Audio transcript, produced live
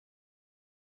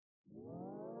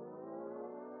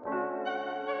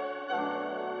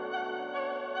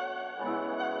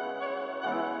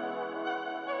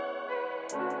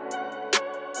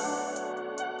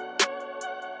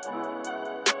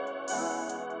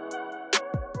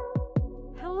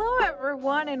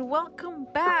everyone, and welcome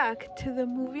back to the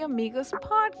Movie Amigos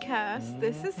podcast.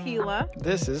 This is Gila.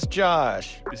 This is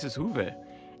Josh. This is Juve.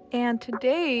 And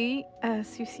today,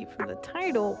 as you see from the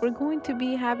title, we're going to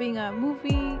be having a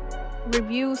movie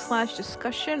review /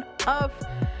 discussion of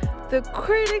the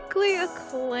critically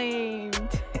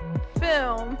acclaimed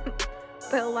film,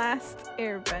 The Last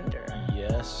Airbender.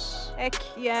 Yes. Heck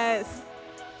yes.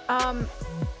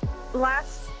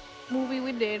 Last movie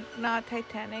we did, not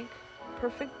Titanic,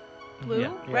 Perfect Blue,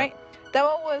 Yeah. right? That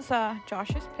one was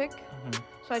Josh's pick.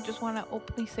 So I just want to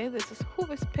openly say this is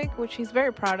Juve's pick, which he's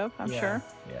very proud of, I'm sure.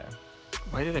 Yeah.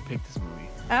 Why did I pick this movie?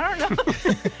 I don't know.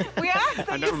 We asked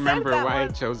I and don't you remember said that why I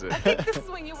one. chose it. I think this is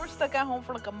when you were stuck at home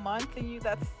for like a month and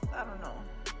I don't know.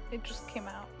 It just came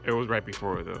out. It was right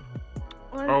before though.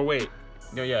 Oh wait,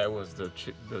 no, yeah, it was the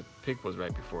pick was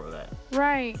right before that.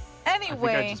 Right. I think I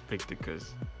Anyway. just picked it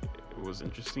because it was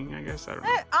interesting. I guess I don't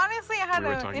know. Honestly, I had We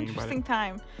were an talking about interesting it.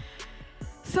 time.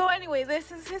 So anyway,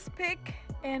 this is his pick,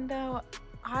 and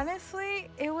honestly,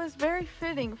 it was very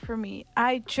fitting for me.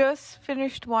 I just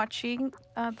finished watching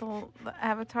the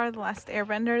Avatar: The Last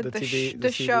Airbender, The the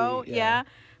TV, show, yeah.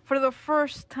 for the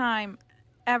first time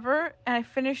ever, and I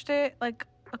finished it like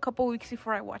a couple weeks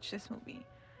before I watched this movie.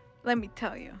 Let me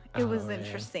tell you, it was yeah.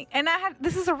 interesting, and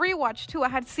this is a rewatch too. I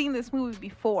had seen this movie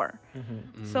before,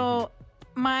 Mm-hmm. so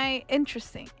my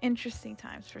interesting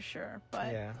times for sure.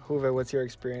 But Yeah. Juve, what's your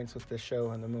experience with the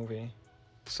show and the movie?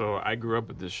 So I grew up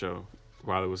with this show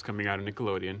while it was coming out on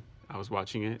Nickelodeon. I was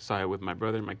watching it, saw it with my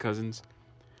brother and my cousins,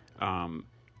 and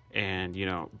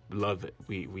love it.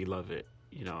 We love it.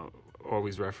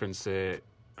 Always reference it.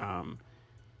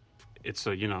 It's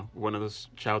one of those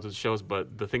childhood shows.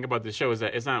 But the thing about this show is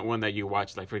that it's not one that you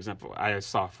watch. Like for example, I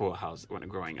saw Full House when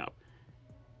growing up.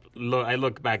 I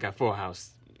look back at Full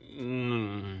House.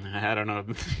 I don't know.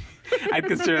 I'd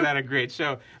consider that a great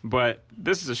show. But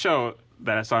this is a show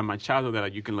that I saw in my childhood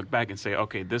that you can look back and say,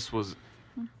 okay, this was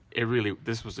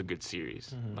a good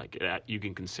series. Like you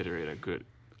can consider it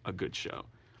a good show.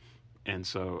 And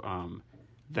so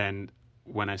then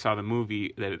when I saw the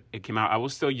movie that it came out, I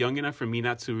was still young enough for me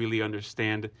not to really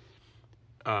understand.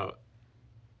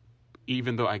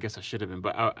 Even though I guess I should have been,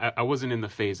 but I wasn't in the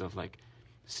phase of like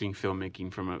seeing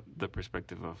filmmaking from the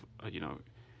perspective of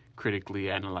critically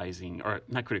analyzing, or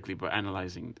not critically, but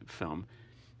analyzing film.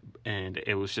 And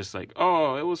it was just like,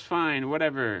 oh, it was fine,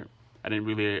 whatever. I didn't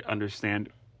really understand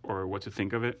or what to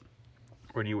think of it,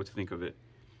 or knew what to think of it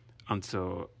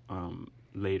until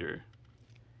later,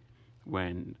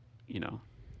 when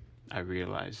I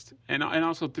realized, and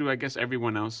also through I guess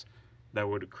everyone else that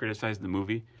would criticize the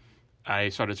movie, I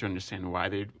started to understand why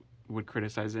they would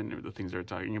criticize it and the things they were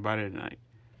talking about it, and I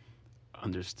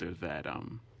understood that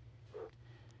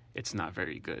it's not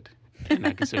very good. And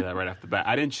I can say that right off the bat.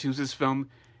 I didn't choose this film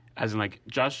as in like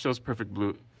Josh chose Perfect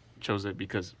Blue, chose it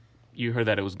because you heard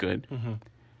that it was good. Mm-hmm.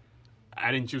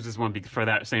 I didn't choose this one for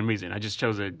that same reason. I just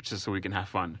chose it just so we can have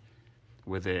fun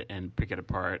with it and pick it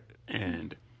apart,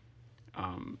 and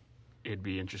it'd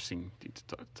be interesting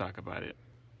to talk about it.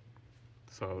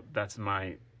 So that's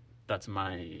my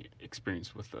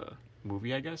experience with the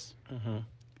movie, I guess. Mm-hmm.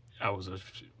 I was a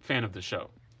fan of the show.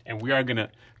 And we are going to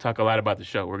talk a lot about the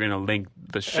show. We're going to link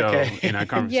the show in our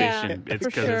conversation. Yeah, It's for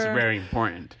because it's sure. very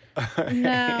important.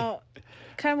 now,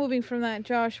 kind of moving from that,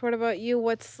 Josh, what about you?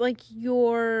 What's like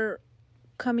your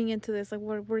coming into this? Like,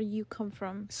 where do you come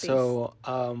from? So,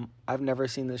 I've never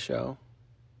seen the show.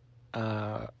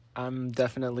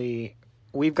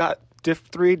 We've got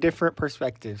three different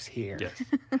perspectives here. Yes.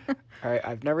 All right,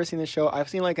 I've never seen the show. I've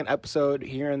seen like an episode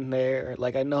here and there.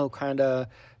 Like I know kind of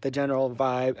the general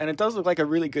vibe, and it does look like a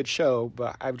really good show,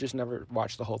 but I've just never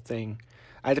watched the whole thing.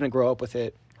 I didn't grow up with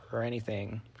it or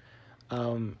anything.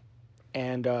 And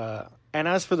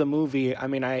as for the movie, I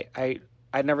mean, I'd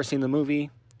never seen the movie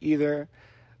either,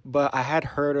 but I had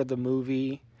heard of the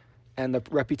movie, and the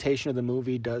reputation of the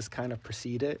movie does kind of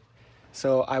precede it.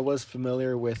 So I was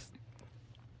familiar with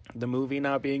the movie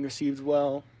not being received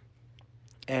well.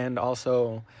 And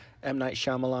also, M. Night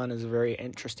Shyamalan is a very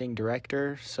interesting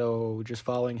director, so just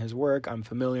following his work, I'm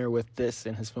familiar with this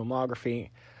and his filmography.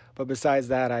 But besides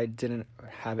that, I didn't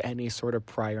have any sort of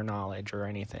prior knowledge or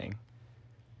anything.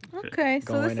 Okay,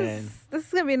 so Going this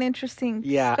is gonna be an interesting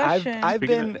Yeah, discussion.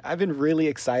 I've been really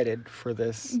excited for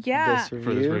this Yeah. this review.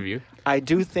 For this review. I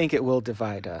do think it will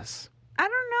divide us. I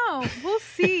don't know. We'll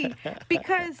see.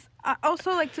 Because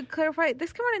also, like, to clarify,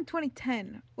 this came out in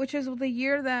 2010, which is the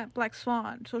year that Black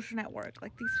Swan, Social Network,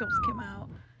 like, these films came out.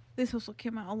 This also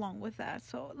came out along with that.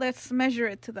 So let's measure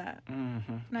it to that.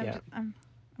 Mm-hmm. No, Yeah, I'm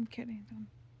kidding.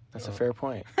 that's a fair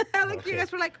point. Like, you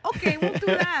guys were like, okay, we'll do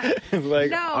that. Like,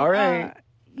 No, all right.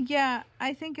 yeah,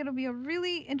 I think it'll be a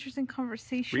really interesting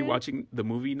conversation. Rewatching the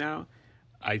movie now,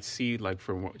 I see, like,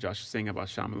 from what Josh was saying about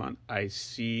Shyamalan, I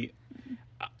see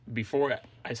before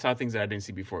I saw things that I didn't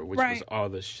see before, which was all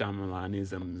the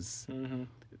Shyamalanisms,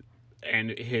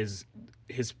 and his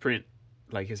print,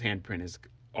 like his handprint, is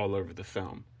all over the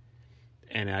film,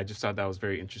 and I just thought that was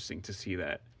very interesting to see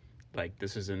that, like,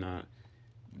 it's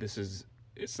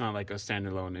not like a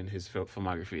standalone in his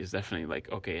filmography. It's definitely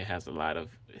like, okay, it has a lot of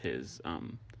his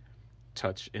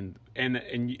touch, and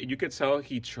you could tell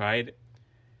he tried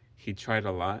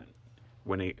a lot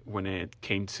when it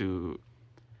came to,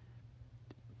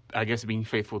 I guess, being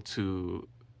faithful to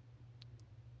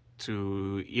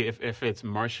if it's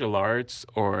martial arts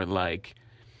or like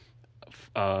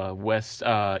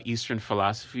Eastern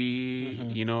philosophy,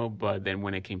 you know, but then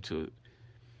when it came to,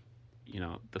 you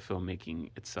know, the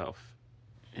filmmaking itself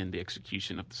and the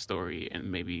execution of the story,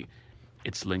 and maybe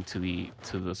it's linked to the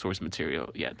source material,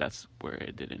 yeah, that's where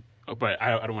it didn't. Oh, but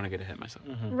I don't want to get ahead of myself.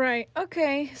 Right.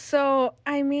 Okay. So,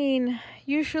 I mean,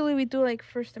 usually we do like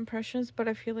first impressions, but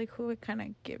I feel like who would kind of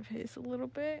give his a little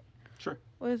bit Sure.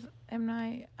 with M.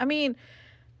 Night. I mean,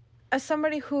 as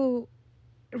somebody who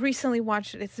recently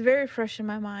watched it, it's very fresh in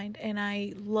my mind, and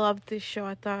I loved this show.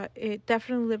 I thought it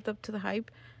definitely lived up to the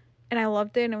hype, and I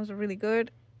loved it, and it was really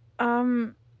good.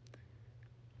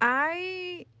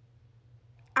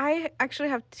 I actually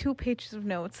have 2 pages of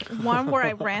notes. One where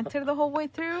I ranted the whole way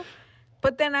through,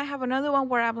 but then I have another one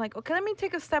where I'm like, okay, let me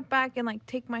take a step back and like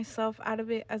take myself out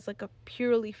of it as like a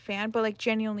purely fan, but like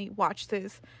genuinely watch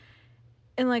this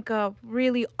in like a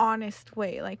really honest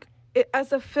way, like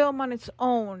as a film on its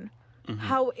own.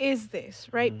 How is this,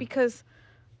 right? Because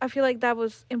I feel like that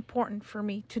was important for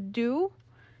me to do,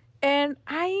 and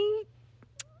I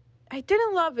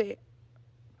didn't love it,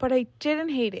 but I didn't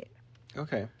hate it.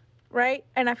 Okay. Right?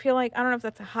 And I feel like, I don't know if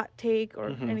that's a hot take or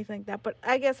anything like that, but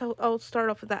I guess I'll start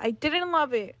off with that. I didn't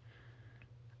love it.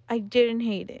 I didn't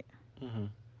hate it.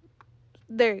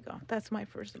 There you go. That's my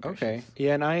first impression. Okay.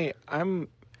 Yeah, and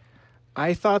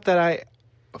I thought that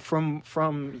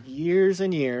from years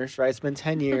and years, right? It's been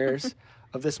 10 years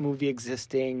of this movie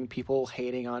existing, people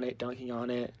hating on it, dunking on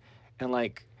it, and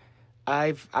like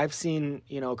I've seen,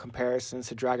 you know, comparisons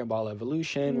to Dragon Ball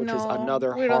Evolution, which is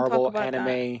another horrible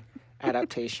anime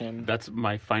adaptation. That's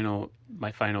my final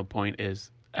point is,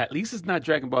 at least it's not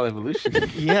Dragon Ball Evolution.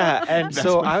 Yeah, and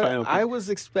so I was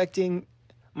expecting,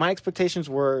 my expectations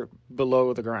were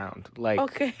below the ground. Like,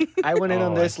 okay. I went in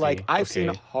on this, like, I've Okay.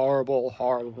 seen horrible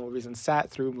movies and sat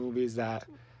through movies that,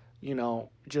 you know,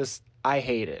 just I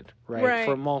hated, right?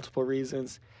 For multiple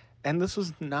reasons. And this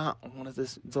was not one of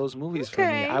those movies for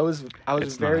me. I was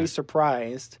It's very not.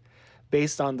 surprised,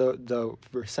 based on the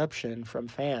reception from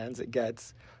fans it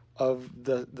gets of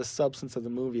the substance of the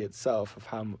movie itself, of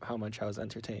how much I was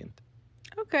entertained.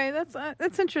 Okay,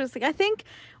 that's interesting. I think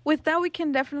with that we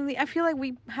can definitely, I feel like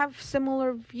we have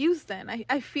similar views then.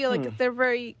 I feel like they're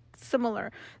very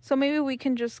similar. So maybe we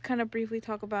can just kind of briefly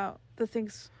talk about the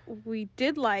things we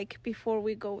did like before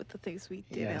we go with the things we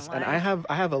didn't like. And I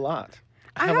have a lot.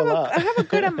 I have a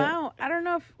good amount. I don't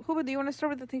know if, Huba, do you want to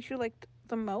start with the things you liked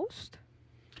the most?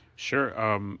 Sure.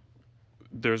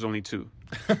 There's only 2.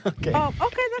 Okay. Oh,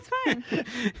 okay, that's fine.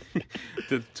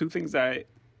 The 2 things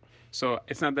so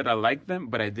it's not that I liked them,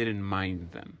 but I didn't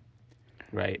mind them,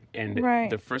 right? And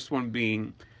the first one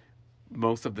being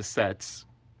most of the sets.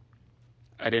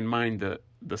 I didn't mind the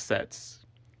sets,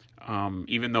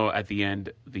 even though at the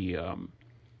end the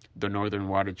Northern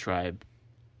Water Tribe,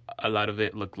 a lot of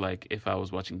it looked like if I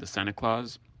was watching the Santa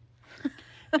Claus,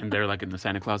 and they're like in the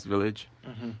Santa Claus village.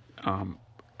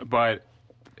 But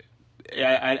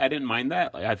I didn't mind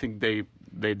that. Like, I think they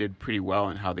did pretty well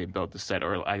in how they built the set,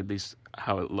 or at least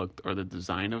how it looked, or the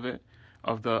design of it,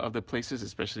 of the places,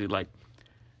 especially like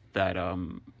that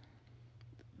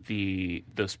the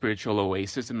spiritual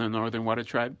oasis in the Northern Water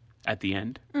Tribe at the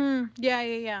end.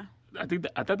 Yeah.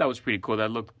 I thought that was pretty cool.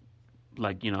 That looked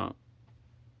like, you know,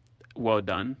 well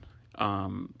done.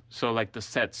 So like the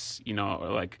sets, you know,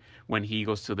 or like when he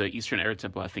goes to the Eastern Air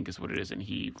Temple, I think is what it is, and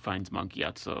he finds Monkey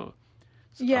Yatso.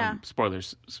 Yeah.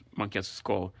 Spoilers, Monkey Yatso's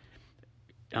skull.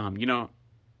 You know.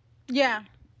 Yeah.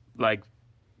 Like,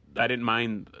 I didn't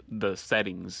mind the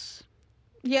settings.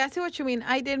 Yeah, I see what you mean.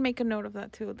 I did make a note of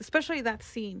that too, especially that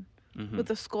scene with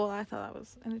the skull. I thought that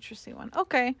was an interesting one.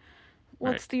 Okay,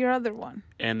 what's the other one?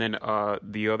 And then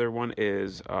the other one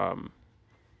is let's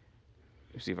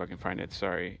see if I can find it.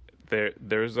 Sorry,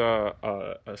 there's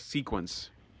a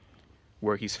sequence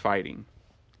where he's fighting.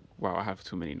 Wow, I have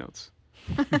too many notes.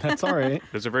 That's all right.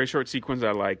 There's a very short sequence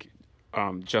I like.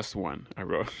 Just one I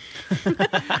wrote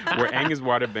where Aang is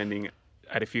waterbending.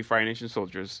 at a few Fire Nation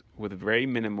soldiers with very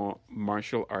minimal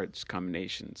martial arts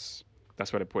combinations.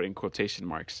 That's what I put in quotation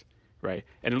marks, right?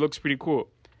 And it looks pretty cool.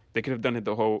 They could have done it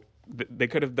they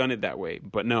could have done it that way,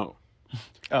 but no.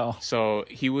 Oh. So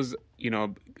he was,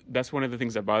 that's one of the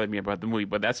things that bothered me about the movie,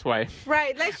 but that's why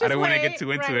Right. Let's just I don't want to wait. get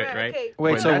too into it, right? Okay.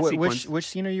 Wait, But so that which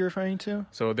scene are you referring to?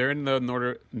 So they're in the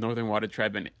Northern Water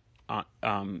Tribe and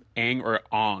Aang or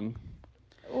Ong.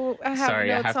 Oh, I have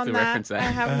Sorry, I notes have on to that. reference that. I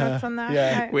have notes on that.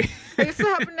 Yeah. Wait. I used to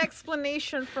have an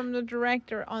explanation from the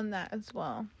director on that as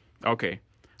well. Okay.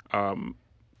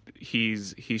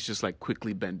 He's just like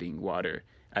quickly bending water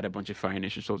at a bunch of Fire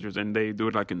Nation soldiers, and they do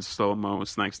it like in slow-mo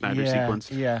Zack Snyder sequence.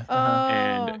 Yeah.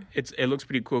 And it looks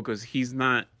pretty cool because he's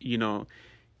not,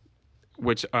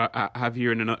 which I have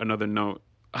here in another note.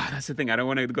 That's the thing. I don't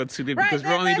want to go too deep because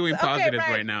we're only doing positives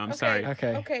right now. I'm sorry.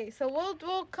 Okay. Okay, so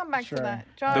we'll come back Sure. to that.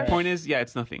 The Josh, point is,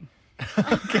 it's nothing.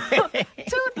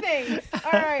 two things.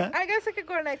 All right, I guess I could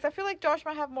go next. I feel like Josh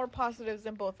might have more positives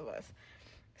than both of us.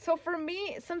 So for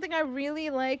me, something I really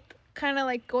liked, kind of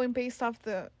like going based off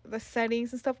the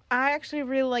settings and stuff, I actually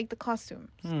really like the costumes.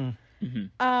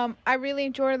 I really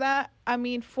enjoy that. I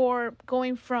mean, for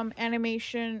going from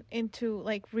animation into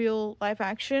like real live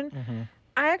action,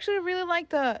 I actually really like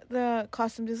the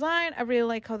costume design. I really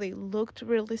like how they looked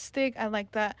realistic. I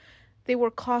like that they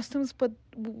were costumes, but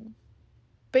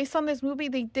based on this movie,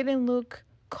 they didn't look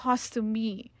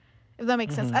costumey, if that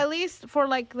makes sense. At least for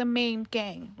like the main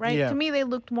gang, right? Yeah. To me, they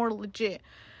looked more legit.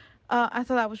 I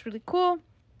thought that was really cool.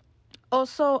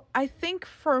 Also, I think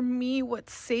for me, what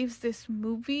saves this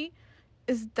movie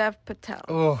is Dev Patel.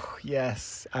 Oh,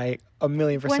 yes. I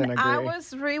 1,000,000% When agree. I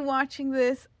was rewatching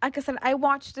this, like I said, I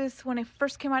watched this when it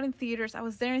first came out in theaters. I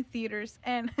was there in theaters.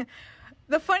 And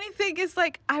the funny thing is,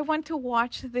 like, I went to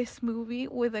watch this movie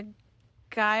with a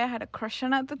guy I had a crush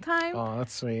on at the time. Oh,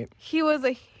 that's sweet. He was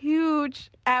a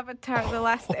huge Avatar, The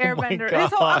Last my Airbender.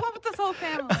 I went with this whole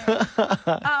family.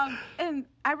 And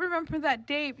I remember that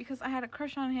day because I had a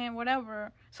crush on him,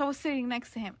 whatever. So I was sitting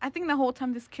next to him. I think the whole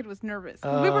time this kid was nervous.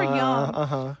 We were young.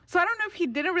 So I don't know if he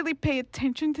didn't really pay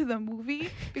attention to the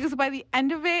movie because by the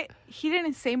end of it, he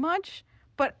didn't say much.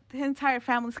 But the entire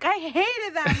family's like, I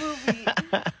hated that movie,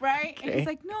 right? And he's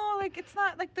like, no, like, it's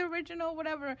not like the original,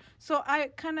 whatever. So I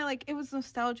kind of like, it was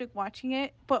nostalgic watching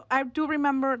it. But I do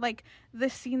remember, like, the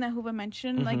scene that Huba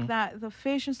mentioned, like that, the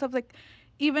fish and stuff. Like,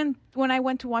 even when I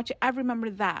went to watch it, I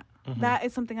remember that. That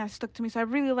is something that stuck to me. So I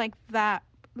really like that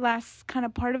last kind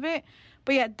of part of it.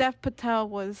 But yeah, Dev Patel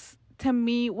was, to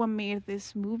me, what made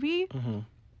this movie.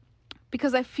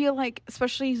 Because I feel like,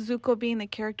 especially Zuko being the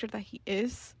character that he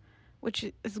is, which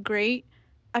is great.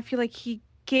 I feel like he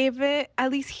gave it, at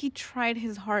least he tried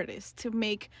his hardest to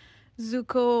make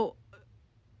Zuko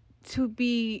to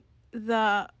be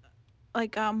the,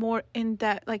 like, more in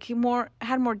depth, like he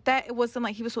had more depth. It wasn't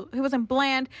like he wasn't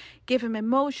bland, gave him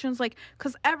emotions, like,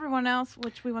 because everyone else,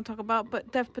 which we won't talk about,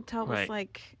 but Dev Patel was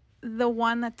like the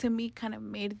one that to me kind of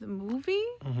made the movie,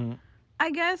 I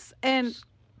guess. And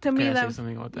to me, Can I that say was,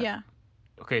 something about that? yeah.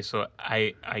 Okay, so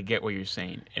I get what you're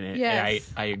saying, and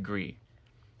Yes. I agree,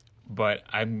 but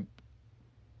I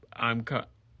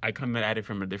come at it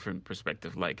from a different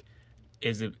perspective. Like,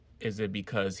 is it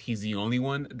because he's the only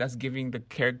one that's giving the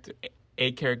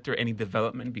character any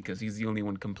development because he's the only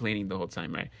one complaining the whole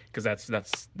time, right? Because that's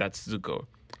Zuko,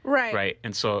 right?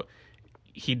 And so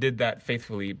he did that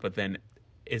faithfully, but then.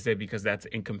 Is it because that's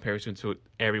in comparison to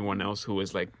everyone else who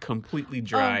is like completely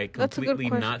dry, that's a good completely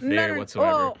question. not there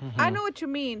whatsoever? Oh, I know what you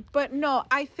mean, but no,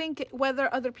 I think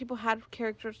whether other people had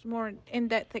characters more in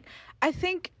depth, like, I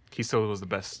think He still was the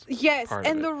best. yes, part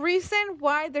and of the it. reason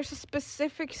why there's a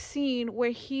specific scene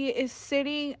where he is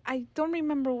sitting, I don't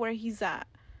remember where he's at,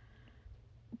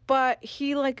 but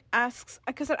he like asks,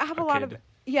 because I have a lot of kid.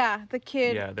 the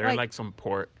kid, Yeah, they're in like some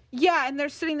port. yeah, and they're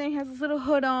sitting there. He has his little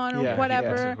hood on or Yeah, he whatever.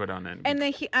 Has a hood on it. And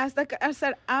then he asked, like I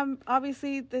said,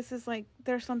 obviously this is like,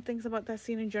 there's some things about that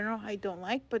scene in general I don't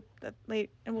like, but that late,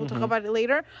 and we'll talk about it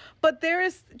later. But there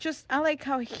is just, I like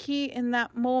how he, in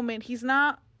that moment, he's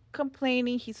not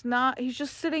complaining. He's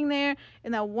just sitting there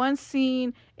in that one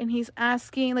scene and he's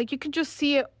asking, like, you can just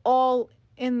see it all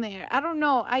in there. I don't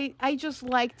know. I just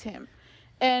liked him.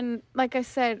 And like I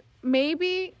said,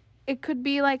 maybe it could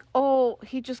be like, oh,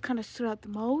 he just kind of stood out the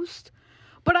most.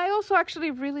 But I also actually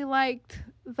really liked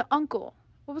the uncle.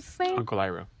 What was his name? Uncle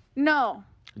Iroh. No.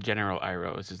 General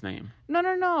Iroh is his name. No.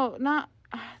 Not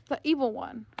the evil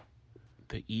one.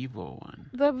 The evil one.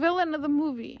 The villain of the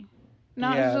movie.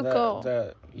 Not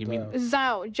Zuko. You mean?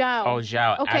 Zhao. Oh,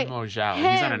 Zhao. Okay. Admiral Zhao.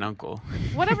 He's not him. an uncle.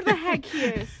 Whatever the heck he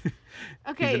is.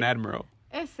 Okay. He's an admiral.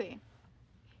 Ese.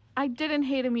 I didn't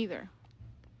hate him either.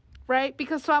 right?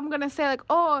 Because so I'm gonna say like,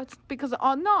 oh, it's because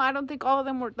oh no, I don't think all of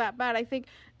them were that bad. I think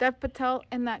Dev Patel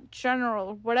and that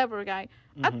general whatever guy,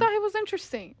 I thought he was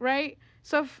interesting, right?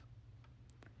 So if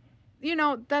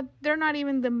that they're not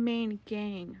even the main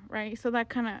gang, right? So that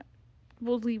kind of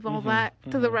will leave all that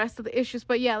to the rest of the issues.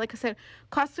 But yeah, like I said,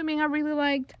 costuming I really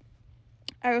liked.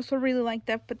 I also really liked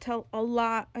Dev Patel a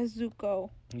lot as Zuko.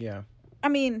 Yeah. I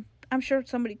mean, I'm sure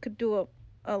somebody could do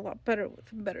a lot better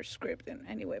with a better script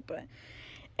anyway,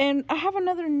 and I have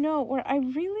another note where I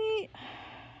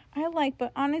like,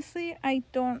 but honestly, I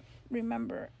don't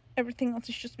remember. Everything else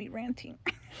is just me ranting.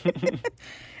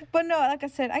 But no, like I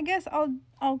said, I guess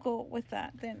I'll go with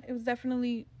that then. It was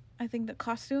definitely, I think, the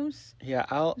costumes. Yeah,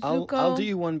 I'll Zuko, do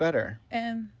you one better.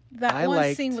 And that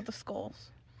one scene with the skulls.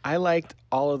 I liked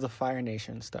all of the Fire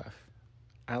Nation stuff.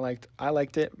 I liked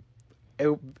it.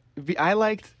 I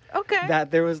liked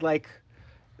that there was like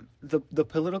the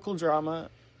political drama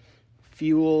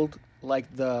fueled like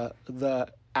the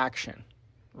action,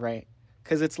 right?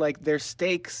 Because it's like there's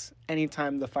stakes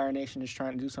anytime the Fire Nation is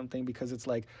trying to do something, because it's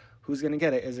like, who's gonna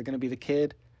get it? Is it gonna be the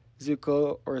kid,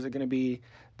 Zuko, or is it gonna be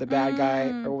the bad guy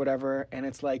or whatever? And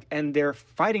it's like, and they're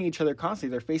fighting each other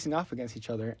constantly. They're facing off against each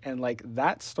other, and like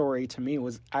that story to me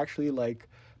was actually like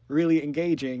really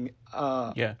engaging.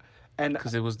 Yeah, and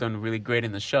because it was done really great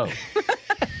in the show.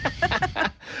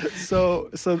 So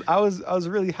I was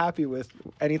really happy with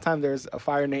anytime there's a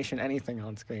Fire Nation anything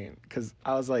on screen, because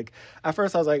I was like, at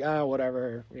first I was like,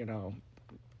 whatever,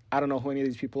 I don't know who any of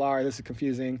these people are. This is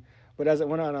confusing. But as it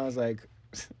went on, I was like,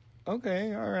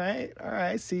 okay, all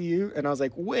right, see you. And I was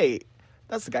like, wait,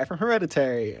 that's the guy from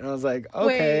Hereditary. And I was like,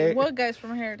 okay. Wait, what guy's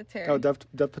from Hereditary? Oh, Dev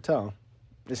Patel.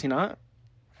 Is he not?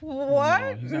 What?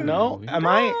 No, he's not in the No? movie. Am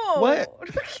I? What?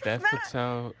 Dev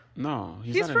Patel. No,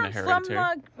 he's not from in the Hereditary.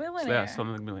 Slumdog Millionaire. Yeah,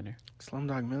 Slumdog Millionaire.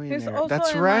 Slumdog Millionaire. also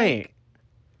That's in, right.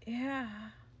 Yeah.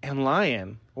 And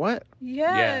Lion. What?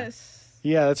 Yes.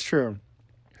 Yeah, that's true.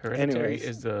 Hereditary Anyways.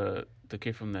 is the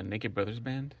kid from the Naked Brothers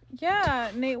band. Yeah,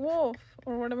 Nate Wolf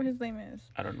or whatever his name is.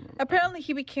 I don't remember. Apparently,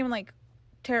 he became like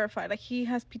terrified. Like he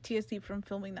has PTSD from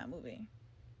filming that movie.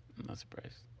 I'm not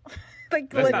surprised.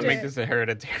 Like Let's legit. not make this a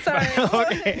Hereditary. Sorry.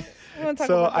 Okay. We won't talk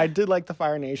So about that. I did like the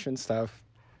Fire Nation stuff.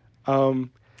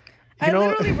 I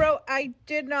literally wrote, I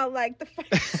did not like the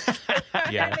Fire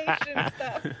Yeah. Nation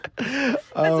stuff. That's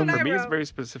what I For me, it's wrote. very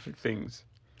specific things.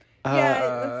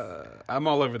 Yeah, I'm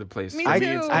all over the place. Me For too.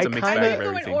 It's I a mixed kinda- bag of Go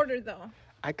in everything. order though.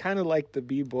 I kind of like the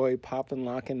b-boy pop and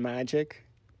lock and magic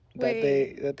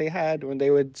Wait. that they had when they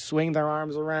would swing their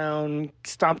arms around,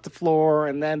 stomp the floor,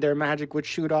 and then their magic would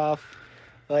shoot off.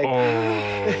 Like,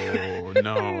 Oh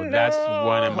no, that's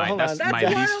one of my Hold that's on. my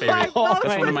That's least one of my favorite. most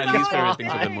That's one of my least favorite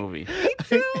things of the bizarre. movie. Me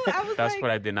too. I was That's like,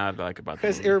 what I did not like about the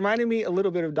because movie. it reminded me a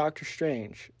little bit of Doctor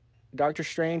Strange. Doctor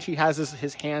Strange, he has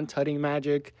his hand tutting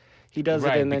magic. He does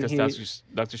Right, it, and then because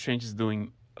Doctor Strange is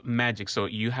doing magic, so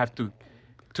you have to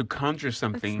conjure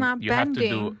something. not You have to do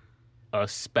bending. a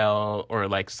spell or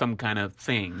like some kind of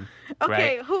thing.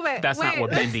 okay, right? who it? That's not wait,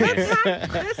 what bending is.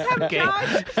 Let's have Okay.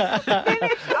 Josh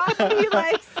finish off what he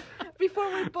likes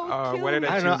before we both kill what did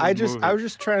him. I don't know. choose this I movie. was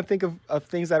just trying to think of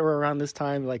things that were around this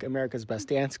time, like America's Best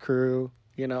Dance Crew.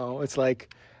 It's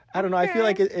like, I don't know. I feel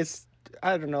like it's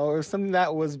I don't know. It was something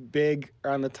that was big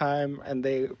around the time, and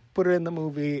they put it in the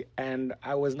movie, and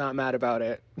I was not mad about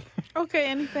it. Okay,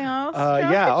 anything else? Yeah.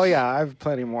 Josh? Oh yeah. I have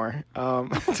plenty more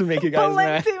to make you guys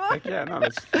mad. Plenty more? Like, yeah, no,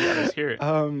 let's hear it.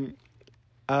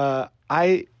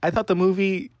 I thought the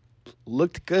movie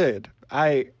looked good.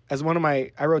 I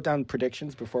wrote down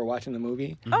predictions before watching the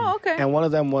movie, Oh, okay. and one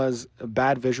of them was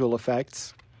bad visual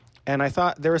effects, and I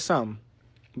thought there were some,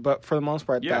 but for the most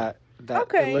part, Yeah. that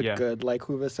Okay. it looked Yeah. good. Like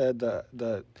Huva said,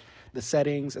 the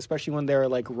settings, especially when they were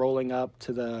like rolling up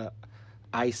to the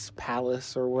ice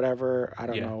palace or whatever. I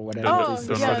don't Yeah. know what The- it oh, is.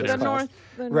 the yeah, northern the part. north.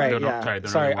 The north. Right, The yeah. sorry, the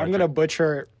Sorry, northern I'm gonna part.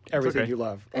 butcher everything okay. you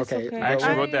love. It's Okay, okay. I actually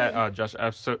I- wrote that, Josh.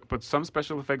 But some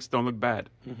special effects don't look bad.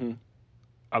 Mm-hmm.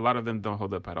 A lot of them don't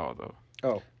hold up at all, though.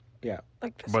 Oh, yeah.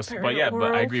 Like the But spirit but I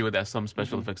world. agree with that. Some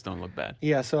special effects don't look bad.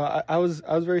 Yeah, so I was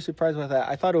very surprised with that.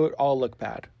 I thought it would all look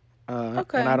bad,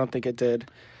 Okay. and I don't think it did.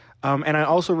 And I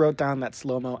also wrote down that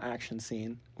slow mo action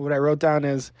scene. What I wrote down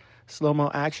is slow mo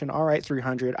action. All right,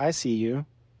 300. I see you.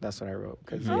 That's what I wrote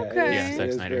because Okay. Yeah, it Zack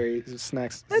is Snyder. very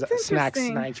snacks. That's Snacks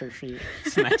interesting. Snyder sheet.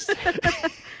 Snacks.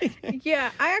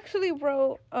 Yeah, I actually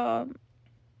wrote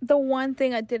the one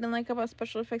thing I didn't like about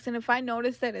special effects, and if I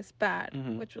noticed it, it's bad,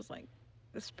 Mhm. which was like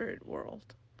the spirit world,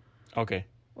 Okay.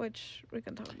 which we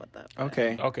can talk about that. but-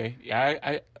 Okay. Okay. Yeah.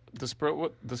 I the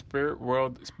spirit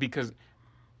world is because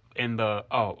in the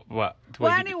what?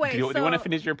 Well, anyway, do you want to so-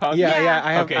 finish your podcast? Yeah, Yeah.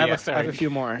 I have Okay, I have, yeah, a, I have a sorry. few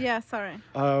more. Yeah, sorry.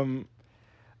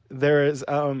 There is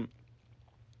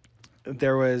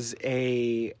there was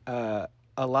a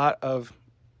lot of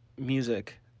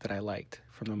music that I liked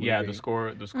from the movie. Yeah, the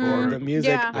score. The music,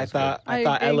 Yeah. I thought I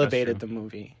agree. elevated That's the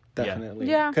movie Yeah. definitely.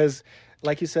 Yeah. Because,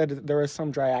 like you said, there was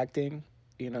some dry acting,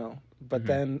 but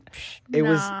then it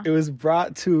Nah. was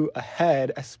brought to a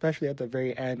head, especially at the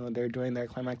very end when they're doing their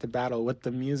climactic battle with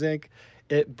the music.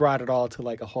 It brought it all to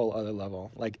like a whole other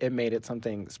level. Like it made it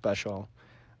something special.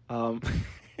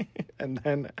 And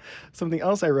then something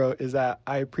else I wrote is that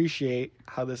I appreciate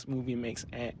how this movie makes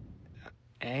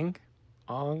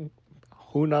Ong,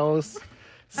 who knows,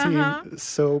 seem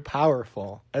so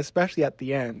powerful, especially at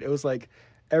the end. It was like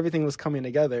everything was coming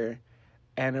together,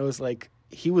 and it was like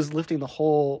he was lifting the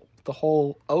whole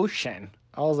ocean.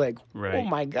 I was like, oh Right.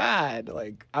 my God,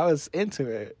 like I was into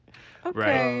it. Okay.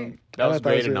 Right. That I was thought that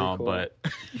great was and really all, cool. but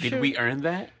did Sure. we earn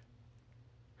that?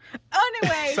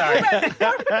 Anyway, Sorry. keep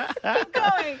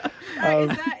going.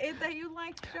 Is that it that you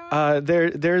liked, John?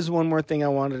 There's one more thing I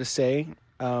wanted to say,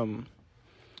 and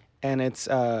it's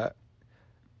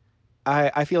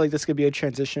I feel like this could be a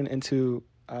transition into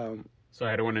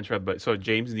Sorry, I don't want to interrupt, but so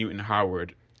James Newton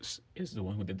Howard is the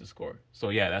one who did the score. So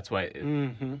yeah, that's why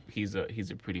he's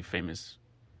a pretty famous.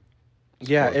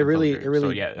 yeah, score it really composer. So,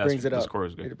 yeah, that's- brings it the up. score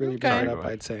is good. It really Okay. brings it Sorry, up, go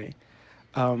I'd say.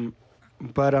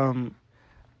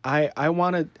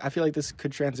 I feel like this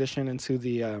could transition into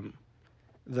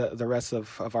the rest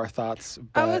of our thoughts.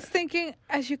 But I was thinking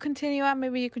as you continue on,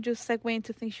 maybe you could just segue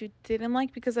into things you didn't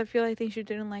like, because I feel like things you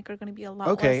didn't like are going to be a lot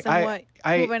Okay, less than what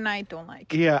you and I don't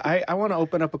like. yeah, I want to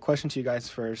open up a question to you guys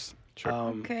first. Sure.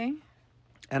 Okay.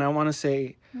 And I want to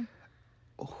say,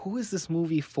 who is this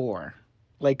movie for?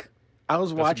 Like, I was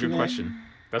That's a watching good it. question.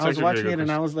 That's I was actually a watching really it good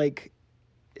and I question. was like,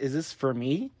 is this for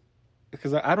me?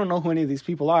 Because I don't know who any of these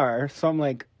people are. So I'm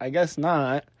like, I guess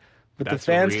not. But That's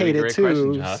the a fans really hate it great too.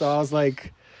 question, Josh. So I was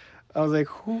like,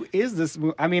 who is this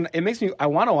movie? I mean, it makes me, I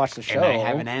want to watch the show. And I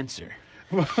have an answer.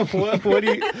 what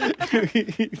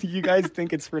do you guys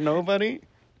think it's for nobody?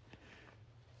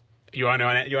 You want an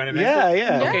answer? Yeah,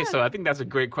 yeah. Okay, so I think that's a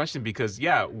great question because,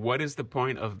 yeah, what is the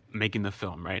point of making the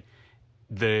film, right?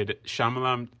 Did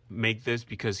Shyamalan make this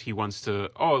because he wants to,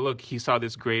 oh, look, he saw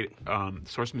this great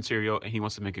source material and he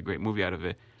wants to make a great movie out of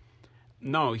it?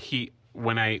 No,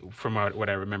 from what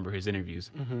I remember his interviews,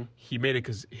 he made it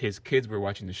because his kids were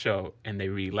watching the show and they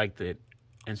really liked it.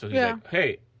 And so he's like,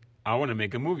 hey, I want to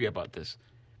make a movie about this.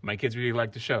 My kids really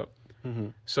like the show.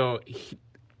 So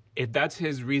if that's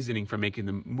his reasoning for making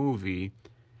the movie,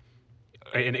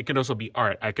 and it can also be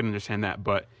art, I can understand that,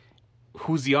 but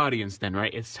who's the audience then,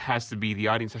 right? It has to be the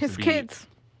audience. Has His to be kids.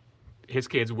 his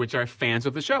kids, which are fans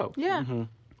of the show, Yeah.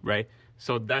 right?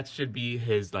 So that should be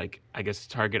his, like, I guess,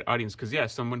 target audience. Because yeah,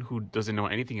 someone who doesn't know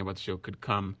anything about the show could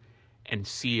come and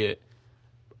see it,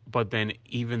 but then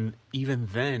even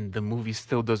then, the movie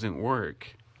still doesn't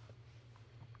work.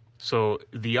 So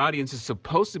the audience is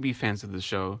supposed to be fans of the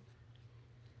show,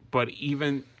 but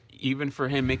even for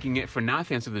him making it for not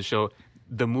fans of the show,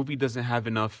 the movie doesn't have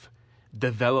enough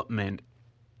development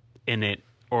in it,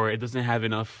 or it doesn't have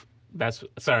enough. I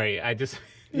just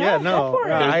Yeah, No, no. go for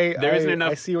it. There isn't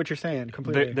enough- I see what you're saying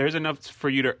completely. there's enough for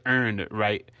you to earn,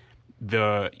 right?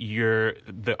 The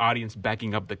audience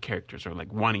backing up the characters, or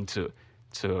like wanting to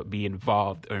be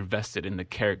involved or invested in the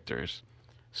characters.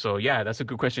 So yeah, that's a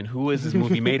good question. Who is this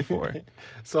movie made for?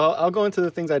 So I'll go into the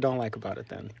things I don't like about it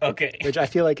then, Okay. which I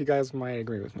feel like you guys might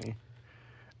agree with me.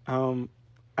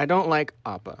 I don't like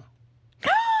Appa.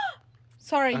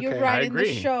 Sorry, you're Okay. right. I In the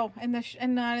agree. show,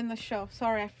 and not in the show.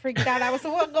 Sorry, I freaked out. I was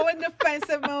going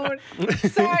defensive mode.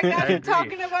 Sorry, now I you're agree.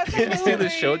 talking about the If you movie. see the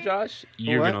show, Josh,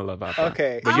 you're What? gonna love Appa.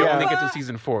 Okay, but you yeah. only get to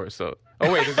season 4. So,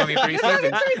 oh wait, there's only 3 seasons. Only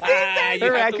 3 seasons. You Alright,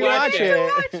 have I to can watch watch it.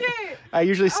 it. Watch it. I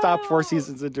usually stop 4 Oh.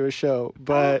 seasons into a show,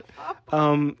 but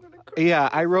yeah,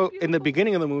 I wrote in the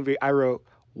beginning of the movie, I wrote,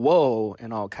 "Whoa,"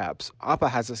 in all caps. Appa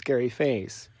has a scary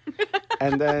face.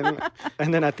 and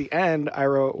then at the end, I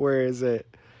wrote, "Where is it?"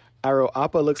 I wrote,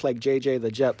 "Appa looks like JJ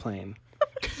the jet plane."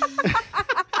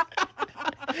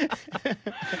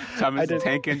 Thomas the did-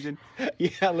 Tank Engine.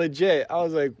 Yeah, legit. I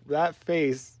was like, that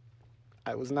face,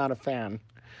 I was not a fan.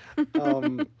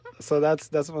 So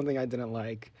that's one thing I didn't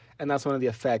like, and that's one of the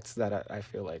effects that I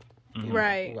feel like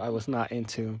Right. I was not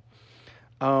into.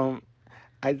 I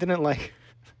didn't like.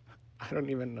 I don't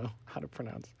even know how to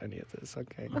pronounce any of this.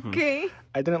 Okay, Okay.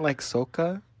 I didn't like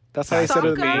Sokka. That's how I said it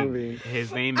in the Sokka? movie.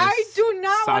 His name is I do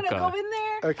not want to Sokka. go in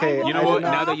there. Okay, I will You know I what? did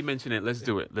not- Now that you mention it, let's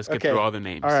do it. Let's get Okay. through all the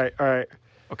names. All right. Okay.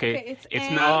 Okay, it's it's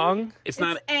Aang. not. Aang? It's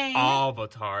not It's Aang.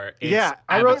 Avatar. It's Yeah,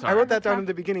 I wrote Avatar. that down in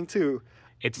the beginning too.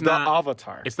 It's The not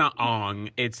Avatar. It's not Ong.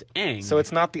 It's Aang. So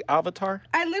it's not the Avatar?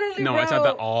 I literally no, wrote, it's not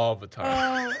the Avatar.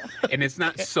 Oh, And it's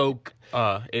not Sok.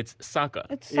 It's Sokka.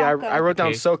 it's Sokka. Yeah, I wrote down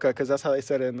Okay. Sokka because that's how they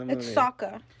said it in the movie. It's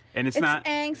Sokka. And it's It's not.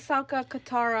 Aang, Sokka,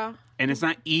 Katara, And it's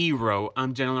not Ero.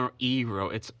 I'm General Ero.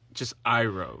 It's just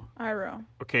Iroh. Iroh.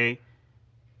 Okay.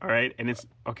 All right. And it's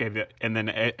okay. And then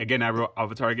again, I wrote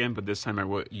Avatar again, but this time I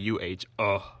wrote UH.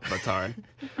 Avatar.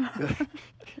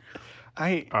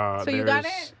 I So you got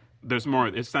it? There's more.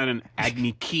 It's not an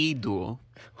Agni Ki duel.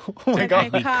 Oh my god.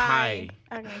 Agni Kai.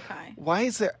 Agni Kai. Why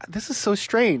is there? This is so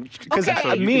strange. Because Okay.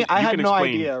 So you I can had no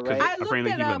explain, idea, 'cause right? I looked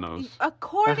Apparently it Hila up. knows.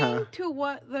 According Uh-huh. to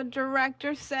what the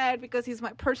director said, because he's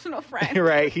my personal friend.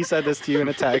 Right. He said this to you in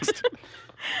a text.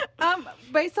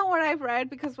 Based on what I've read,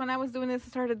 because when I was doing this, I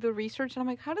started the research, and I'm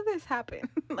like, how did this happen?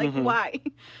 Like, Mm-hmm. why?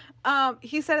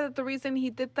 He said that the reason he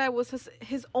did that was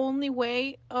his only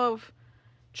way of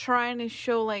trying to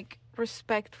show like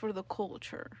respect for the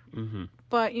culture, Mm-hmm.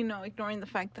 but ignoring the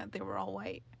fact that they were all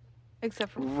white,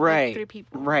 except for like, Right. 3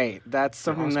 people. Right. That's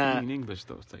something that in English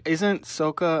though. It's like, isn't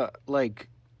Sokka like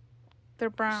They're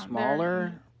brown.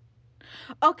 smaller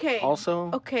Okay.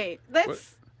 also? Okay.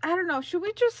 Let's. I don't know. Should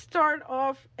we just start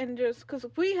off and just because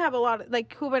we have a lot of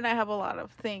Cuba and I have a lot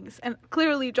of things, and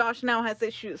clearly Josh now has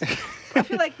issues. I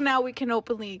feel like now we can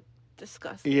openly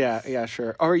discuss. This. Yeah, yeah,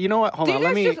 sure. Or you know what? Hold Do you on.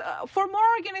 guys Let me. just for more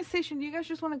organization? Do you guys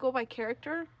just want to go by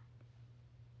character?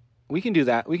 We can do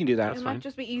that. We can do that. It fine. might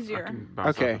just be I easier. can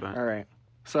bounce Okay. off of that. All right.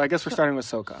 So I guess we're starting with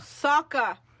Sokka.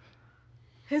 Sokka.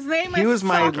 His name He is was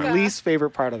my Sokka. least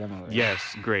favorite part of the movie. Yes,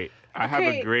 great. I have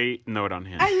Okay. a great note on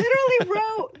him. I literally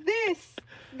wrote this.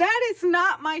 That is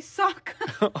not my Sokka.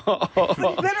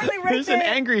 Literally right There's an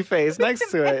there. angry face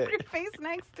next to An it. angry face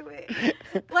next to it.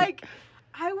 Like,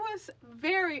 I was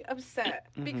very upset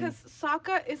Mm-hmm. because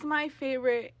Sokka is my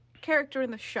favorite character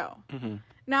in the show. Mm-hmm.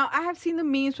 Now, I have seen the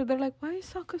memes where they're like, why is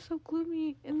Sokka so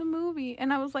gloomy in the movie?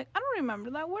 And I was like, I don't remember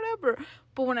that, whatever.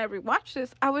 But when I rewatched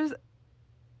this, I was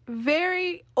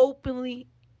very openly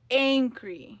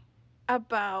angry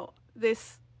about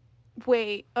this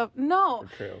way of, no.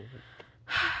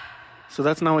 So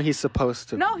that's not what he's supposed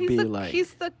to No, be like.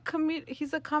 he's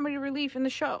a comedy relief in the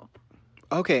show.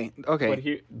 Okay,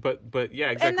 okay. But yeah,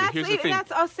 exactly. And that's Here's the thing.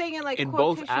 that's us saying it like In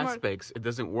both quotation marks. aspects, it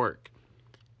doesn't work.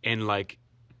 And like,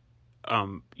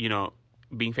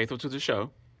 being faithful to the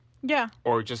show, Yeah.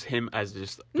 or just him as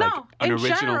just No, like an in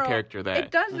original general, character that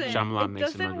it doesn't. Shyamalan It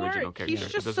makes him an doesn't original work. character. He's It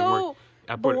just doesn't so work.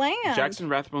 But bland. Jackson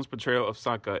Rathbone's portrayal of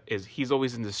Sokka is he's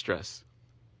always in distress.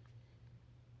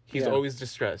 He's Yeah. always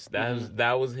distressed.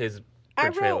 That was his I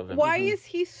portrayal wrote, of him. why is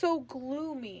he so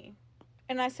gloomy?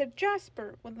 And I said,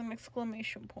 Jasper, with an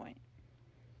exclamation point.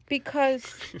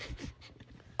 Because,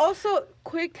 also,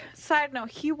 quick side note,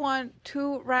 he won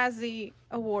 2 Razzie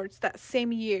Awards that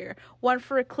same year. One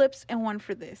for Eclipse and one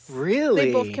for this. Really?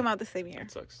 They both came out the same year.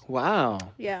 That sucks. Wow.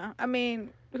 Yeah, I mean,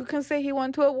 who can say he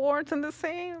won 2 awards in the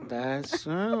same? That's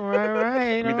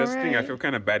right. I mean, that's the thing. I alright. feel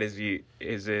kind of bad. Is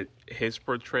it his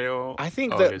portrayal? I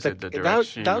think or that is it the that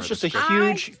direction that or was the just a script?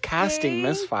 huge I casting think-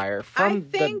 misfire I from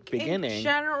the think beginning. in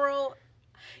general,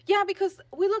 yeah, because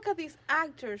we look at these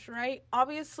actors, right?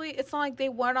 Obviously, it's not like they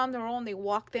went on their own. They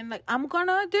walked in like, I'm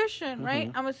gonna audition,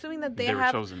 right? I'm assuming that They were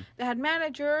chosen. they had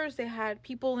managers, they had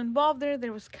people involved there.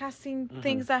 There was casting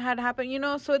things that had happened,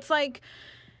 So it's like,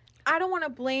 I don't want to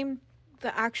blame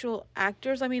the actual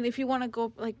actors. I mean, if you want to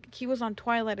go, like, he was on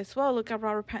Twilight as well. Look at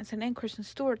Robert Pattinson and Kristen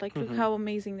Stewart. Like, look how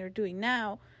amazing they're doing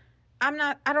now. I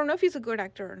don't know if he's a good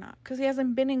actor or not because he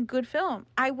hasn't been in good film.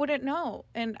 I wouldn't know,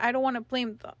 and I don't want to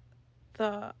blame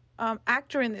the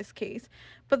actor in this case,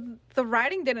 but the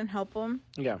writing didn't help him.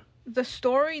 Yeah. The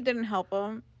story didn't help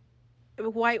him.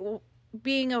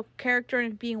 Being a character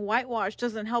and being whitewashed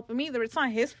doesn't help him either. It's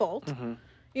not his fault.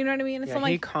 You know what I mean? It's Yeah, not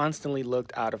he like constantly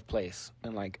looked out of place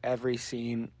in like every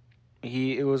scene.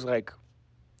 It was like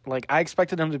I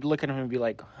expected him to look at him and be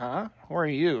like, "Huh? Who are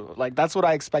you?" Like that's what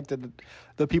I expected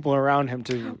the people around him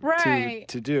to Right.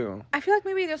 to do. I feel like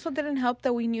maybe it also didn't help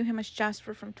that we knew him as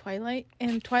Jasper from Twilight,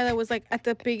 and Twilight was like at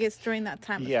the biggest during that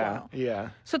time as well. Yeah.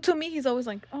 So to me, he's always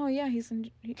like, oh yeah,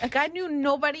 like I knew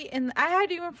nobody, and I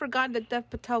had even forgotten that Dev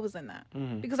Patel was in that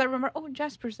because I remember, oh,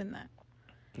 Jasper's in that.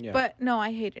 Yeah. But no,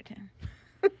 I hated him.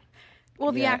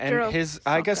 Well, the Yeah, actor and of his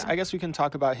Sokka. I guess we can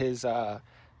talk about his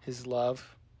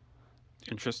love.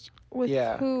 Interest. With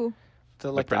yeah. who?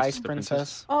 The like the prince- ice the princess.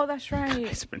 princess. Oh, that's right.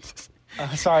 Ice Princess.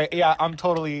 Sorry, yeah, I'm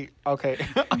totally okay.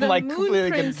 I'm The like Moon completely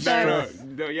against Princess.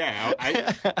 No,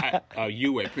 yeah.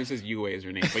 Yue, Princess Yue is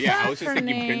her name. But yeah, I was just That's her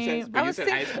thinking name. princess. But I you was said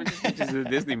thinking- Ice Princess, which is a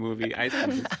Disney movie. Ice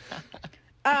Princess.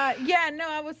 Yeah, no,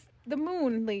 I was the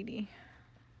Moon Lady.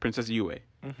 Princess Yue.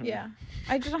 Yeah,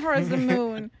 I just know her as the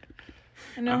Moon.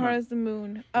 I know her as the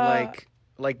moon.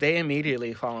 Like they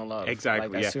immediately fall in love. Exactly.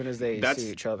 Like, as soon as they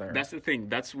see each other. That's the thing.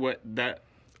 That's what that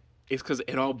is, because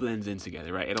it all blends in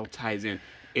together, right? It all ties in.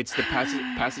 It's the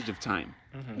passage of time.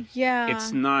 Yeah.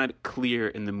 It's not clear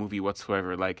in the movie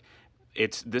whatsoever. Like,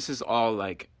 this is all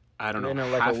like, I don't know,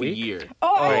 like half a a week? year.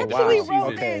 Oh, I Oh, actually wow.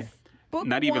 wrote Okay. this. Book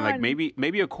Not even like one.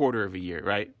 maybe a quarter of a year,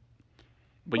 right?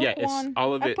 But Book yeah, it's one.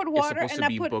 all of I it put is water supposed and to I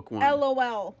be put book one.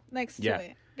 LOL next Yeah. to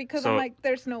it because So- I'm like,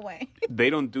 there's no way. They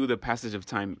don't do the passage of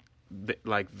time,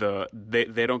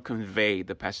 they don't convey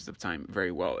the passage of time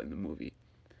very well in the movie,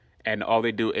 and all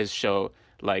they do is show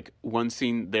like one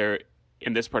scene they're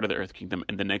in this part of the Earth Kingdom,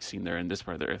 and the next scene they're in this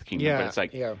part of the Earth Kingdom. Yeah, But it's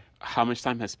like, yeah. how much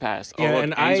time has passed? Yeah, Oh, look,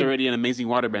 and Aang's I- already an amazing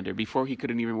waterbender. Before he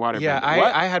couldn't even waterbend. Yeah,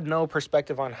 What? I had no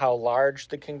perspective on how large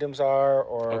the kingdoms are,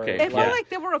 or Okay. It Yeah. felt like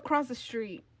they were across the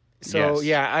street. So Yes.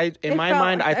 yeah, in It my felt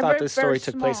mind, I thought very, this story very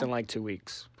took place small. in like 2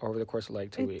 weeks, over the course of like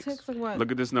 2 It weeks. takes like what?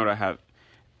 Look at this note I have.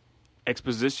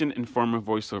 Exposition in form of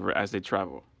voiceover as they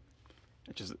travel.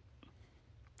 Which is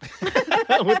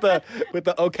with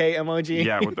the okay emoji.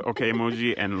 yeah, with the okay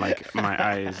emoji and like my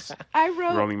eyes I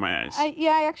wrote. rolling my eyes.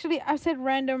 I said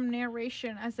random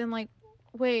narration, as in like,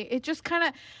 wait, it just kind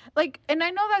of like, and I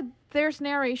know that there's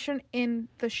narration in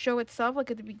the show itself,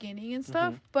 like at the beginning and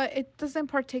stuff, but it doesn't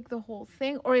partake the whole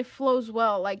thing, or it flows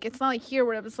well. Like it's not like here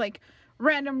where it was like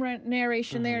random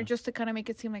narration there just to kind of make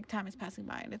it seem like time is passing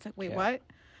by, and it's like, wait, Yeah. what?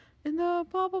 And the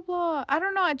blah blah blah. I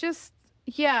don't know. I just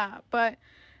but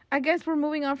I guess we're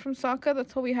moving on from Sokka.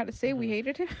 That's all we had to say. We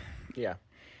hated him. Yeah.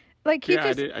 Like he Yeah,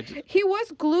 I just, did. he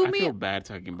was I gloomy. feel bad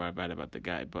talking bad about the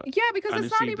guy, but Yeah, because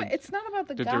it's not honestly, even. the- It's not about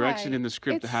the the guy. direction in the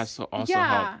script It's- has to also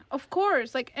yeah, help. of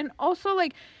course. Like, and also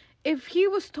like, if he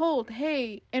was told,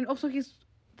 hey, and also he's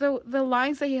the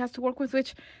lines that he has to work with,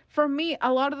 which for me,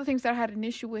 a lot of the things that I had an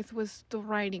issue with was the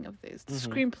writing of this. The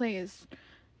screenplay is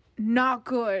not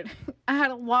good. I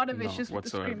had a lot of No, issues with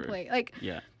whatsoever. the screenplay. Like,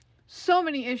 Yeah. so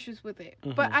many issues with it.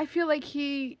 But I feel like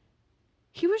he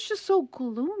was just so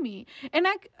gloomy. And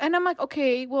I'm like,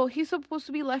 okay, well, he's supposed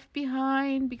to be left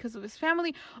behind because of his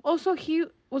family. Also, he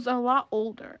was a lot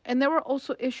older. And there were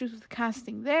also issues with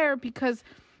casting there because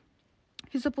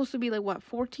he's supposed to be like what,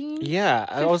 14? Yeah,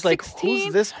 I was like, 16?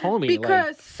 who's this homie?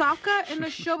 Because Sokka in the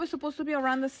show is supposed to be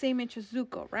around the same age as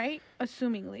Zuko, right?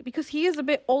 Assumingly. Because he is a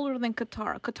bit older than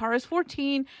Katara. Katara is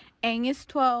 14, Aang is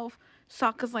 12,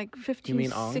 Sokka's like 15,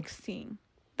 mean Aang? 16.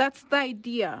 That's the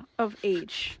idea of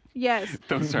age. Yes.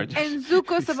 Don't start. And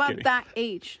Zuko's Just about kidding. that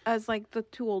age as like the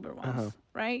two older ones,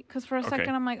 right? Because for a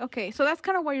second I'm like, okay, so that's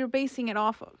kind of what you're basing it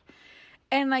off of.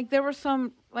 And like there were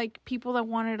some like people that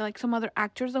wanted, like some other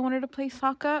actors that wanted to play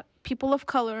Sokka, people of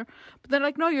color, but they're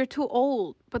like, no, you're too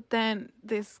old. But then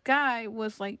this guy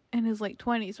was like in his late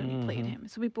 20s when he played him,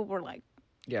 so people were like,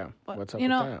 yeah, what, what's up you with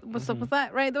know, that? what's up with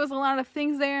that, right? There was a lot of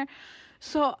things there.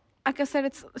 So like I said,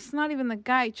 it's not even the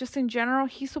guy. Just in general,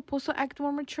 he's supposed to act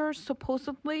more mature,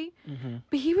 supposedly,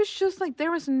 but he was just like, there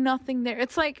was nothing there.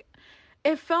 It's like,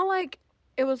 it felt like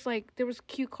it was like there was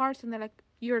cue cards and they're like,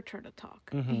 your turn to talk.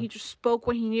 And he just spoke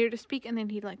when he needed to speak, and then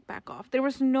he'd like back off. There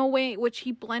was no way which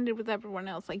he blended with everyone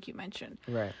else, like you mentioned.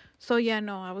 Right. So yeah,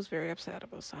 no, I was very upset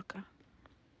about Sokka.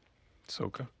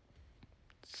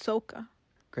 Sokka.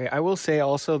 Great. I will say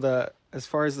also as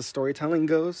far as the storytelling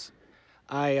goes,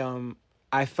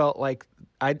 I felt like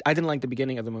I didn't like the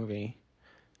beginning of the movie,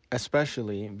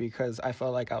 especially because I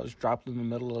felt like I was dropped in the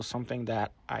middle of something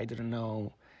that I didn't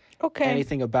know Okay.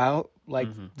 anything about. Like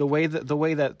the way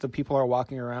that the people are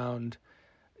walking around,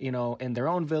 you know, in their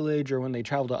own village or when they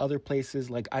travel to other places,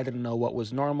 like I didn't know what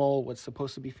was normal, what's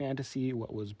supposed to be fantasy,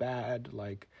 what was bad.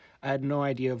 Like I had no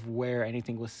idea of where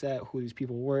anything was set, who these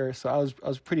people were. So I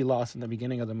was pretty lost in the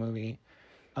beginning of the movie.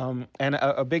 And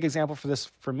a big example for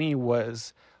this for me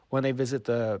was when they visit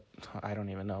the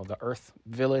Earth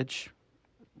Village.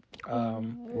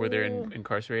 Were they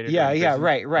incarcerated? Yeah, or in yeah,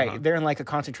 prison? right. They're in like a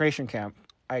concentration camp,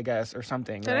 I guess, or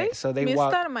something. Did right? I So they miss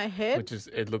walk. that in my head? Which is,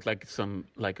 it looked like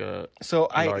a So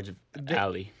large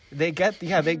alley. They get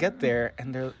there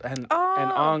and and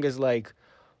Ong is like,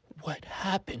 what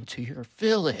happened to your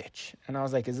village? And I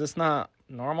was like, is this not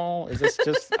normal? Is this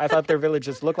just, I thought their village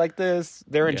just looked like this.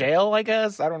 They're in Yeah. jail, I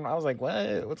guess. I don't know. I was like,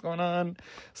 what's going on?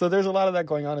 So there's a lot of that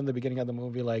going on in the beginning of the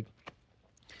movie. Like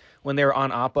when they were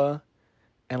on Appa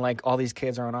and like all these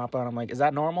kids are on Appa, and I'm like, is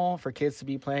that normal for kids to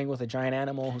be playing with a giant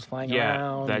animal who's flying Yeah,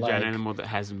 around? that like, giant animal that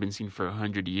hasn't been seen for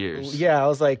 100 years. Yeah, I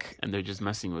was like, And they're just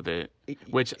messing with it.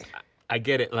 Which, I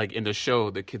get it. Like, in the show,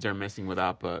 the kids are messing with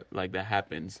Appa. Like, that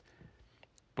happens.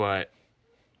 But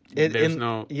there's in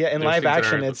no... in there's live things that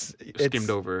action are it's skimmed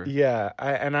over. Yeah,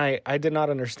 I did not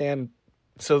understand.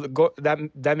 So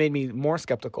that made me more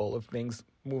skeptical of things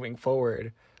moving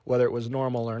forward whether it was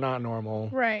normal or not normal,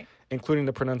 Right. including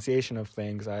the pronunciation of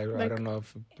things. I Like- don't know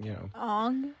if, you know.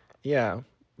 Ong. Yeah.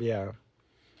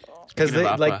 Because Speaking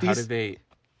of like Appa, these.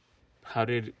 how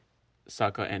did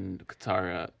Sokka and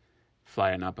Katara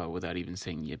fly an Appa without even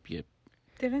saying yip yip?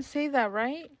 Didn't say that,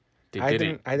 right? They I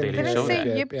didn't. didn't They Didn't show say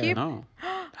that. yip yip. No.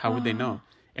 How would they know?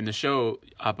 In the show,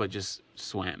 Appa just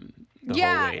swam the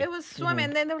Yeah, whole way. it was swimming.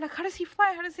 And then they were like, how does he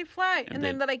fly? How does he fly? And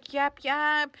then they- they're like, yap,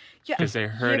 yap. Yeah. Because they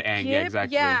heard Yip, Aang, yeah, yip.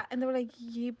 exactly. Yeah, and they were like,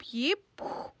 yip, yip.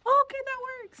 Oh, okay, that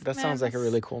works. That Man, sounds like a that's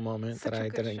really cool moment such that a I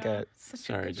good didn't show. get. Such a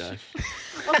Sorry, good show.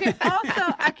 Josh. Okay,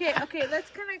 also, okay, let's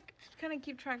kind of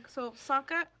keep track. So,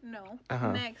 Sokka, no.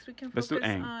 Uh-huh. Next, we can Let's focus do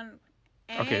Aang. on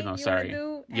Aang. Okay, no, You sorry.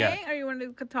 Want to do Yeah. Aang or you want to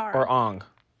do Katara? Or Ong.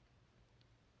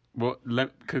 Well,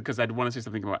 because I want to say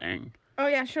something about Aang. Oh,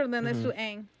 yeah, sure. Then let's do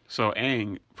Aang. So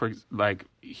Aang,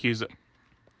 he's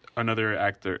another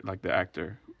actor, like the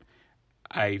actor.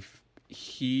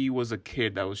 He was a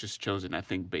kid that was just chosen, I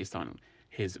think, based on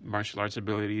his martial arts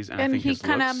abilities and I And think he his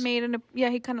kind of looks. made an. Yeah,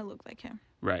 he kind of looked like him.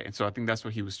 Right, and so I think that's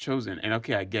why he was chosen. And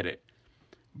okay, I get it,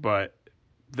 but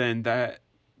then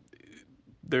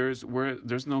there's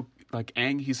no like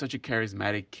Aang. He's such a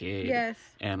charismatic kid. Yes.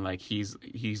 And like he's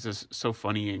just so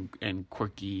funny and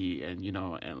quirky and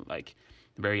and like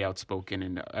very outspoken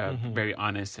and very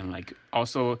honest and like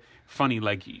also funny.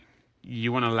 Like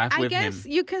you want to laugh I with guess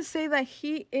him. you can say that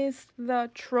he is the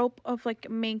trope of like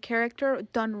main character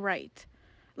done right,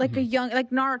 like a young, like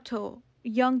Naruto,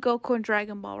 young Goku in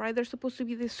Dragon Ball, right? They're supposed to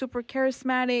be this super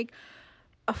charismatic,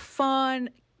 fun.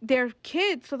 They're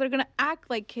kids, so they're gonna act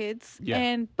like kids,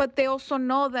 Yeah. but they also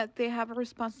know that they have a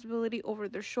responsibility over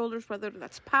their shoulders, whether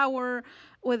that's power,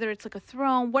 whether it's like a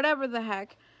throne, whatever the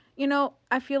heck.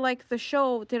 I feel like the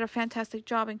show did a fantastic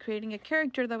job in creating a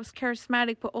character that was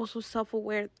charismatic but also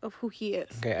self-aware of who he is.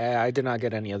 Okay, I did not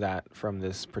get any of that from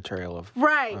this portrayal of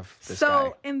Right. of this So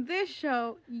guy. in this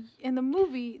show, in the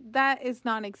movie, that is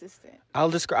non-existent. I'll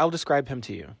describe him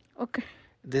to you. Okay.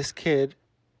 This kid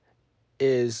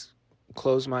is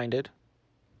closed-minded.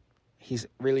 He's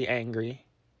really angry,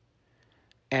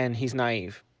 and he's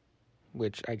naive,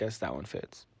 which I guess that one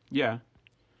fits. Yeah,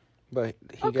 But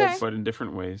he Okay. gets but in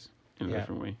different ways. In a Yeah.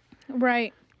 different way.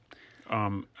 Right.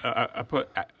 I put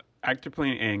actor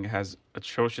playing Aang has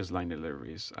atrocious line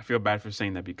deliveries. I feel bad for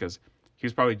saying that because he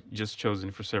was probably just chosen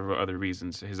for several other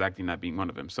reasons, his acting not being one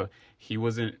of them. So he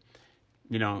wasn't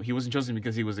chosen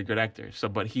because he was a good actor. So,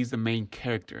 but he's the main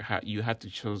character. You have to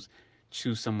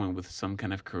choose someone with some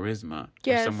kind of charisma,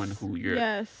 Yes. or someone who you're,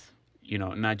 Yes.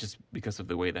 not just because of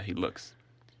the way that he looks,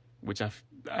 which I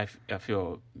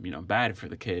feel bad for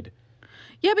the kid.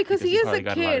 Yeah, because Because he he is probably a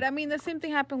got a lot kid. of- I mean, the same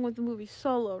thing happened with the movie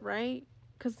Solo, right?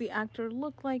 Because the actor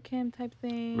looked like him, type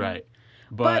thing. Right.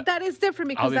 But that is different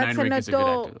because Alden that's an Ehrenreich is a good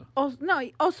actor, adult. Also, no,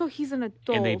 also he's an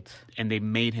adult. and they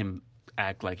made him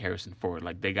act like Harrison Ford.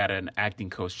 Like they got an acting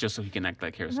coach just so he can act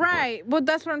like Harrison Ford. Right. Well,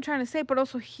 that's what I'm trying to say. But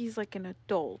also, he's like an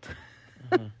adult.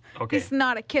 Okay. He's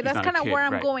not a kid. He's That's not a kind of kid, where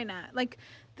I'm right. going at. Like,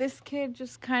 this kid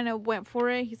just kind of went for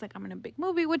it. He's like, I'm in a big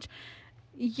movie, which,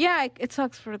 yeah, it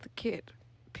sucks for the kid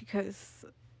because,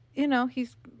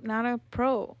 he's not a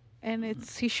pro. And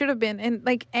he should have been. And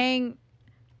like Aang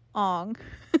Ong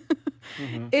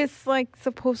is like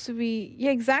supposed to be,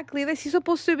 yeah, exactly this. He's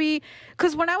supposed to be,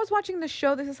 because when I was watching the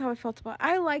show, this is how I felt about it.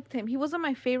 I liked him. He wasn't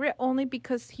my favorite only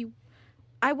because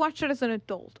I watched it as an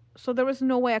adult, so there was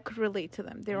no way I could relate to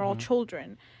them. They're all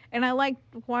children, and I liked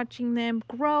watching them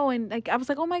grow. And like I was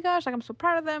like, oh my gosh, like I'm so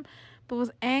proud of them. But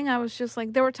with Aang, I was just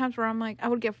like, there were times where I'm like, I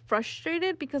would get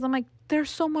frustrated because I'm like, there's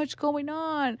so much going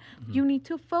on. You need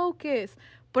to focus.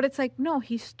 But it's like, no,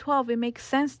 he's 12. It makes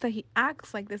sense that he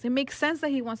acts like this. It makes sense that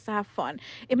he wants to have fun.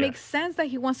 It Yeah. makes sense that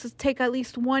he wants to take at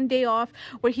least one day off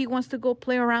where he wants to go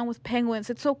play around with penguins.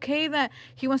 It's okay that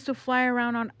he wants to fly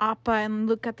around on Appa and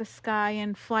look at the sky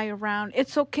and fly around.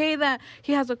 It's okay that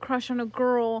he has a crush on a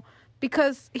girl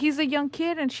because he's a young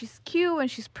kid and she's cute and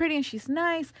she's pretty and she's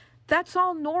nice. That's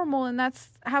all normal and that's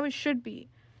how it should be.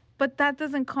 But that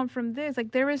doesn't come from this.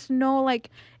 Like there is no like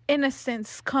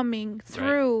innocence coming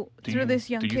through this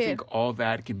young Do you kid. think all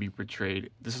that can be portrayed?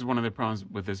 This is one of the problems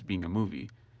with this being a movie.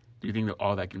 Do you think that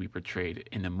all that can be portrayed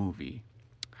in a movie,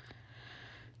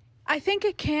 I think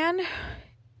it can,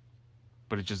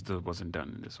 but it just wasn't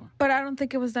done in this one? but I don't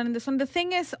think it was done in this one. The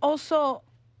thing is also,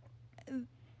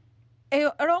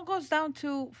 it all goes down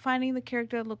to finding the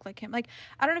character that look like him. Like,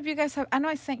 I don't know if you guys have, I know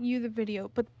I sent you the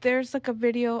video, but there's like a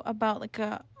video about like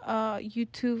a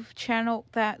YouTube channel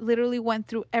that literally went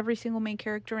through every single main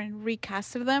character and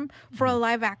recasted them for a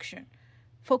live action,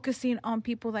 focusing on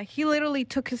people that he literally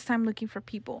took his time looking for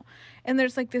people. And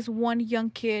there's like this one young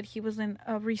kid, he was in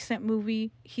a recent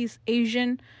movie, he's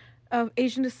Asian, of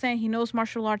Asian descent. He knows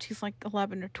martial arts. He's like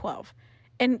 11 or 12.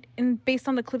 And based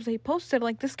on the clips that he posted,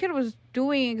 like, this kid was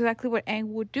doing exactly what Aang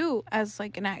would do as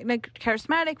like like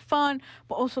charismatic, fun,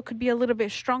 but also could be a little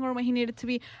bit stronger when he needed to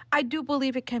be. I do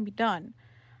believe it can be done.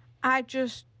 I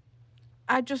just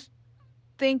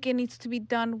think it needs to be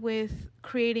done with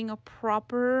creating a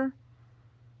proper,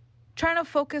 trying to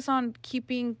focus on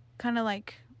keeping kind of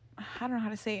like, I don't know how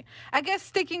to say it. I guess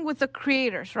sticking with the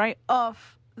creators, right,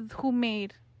 of who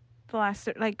made the last,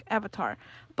 like, Avatar.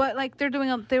 But like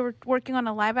they were working on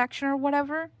a live action or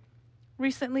whatever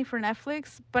recently for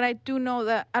Netflix. But I do know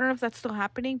that, I don't know if that's still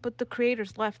happening, but the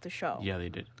creators left the show. Yeah, they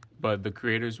did. But the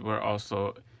creators were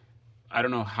also, I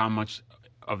don't know how much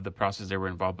of the process they were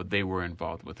involved, but they were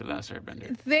involved with The Last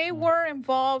Airbender. They were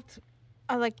involved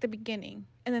like the beginning,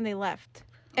 and then they left.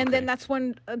 And then that's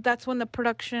when the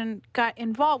production got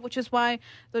involved, which is why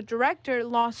the director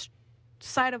lost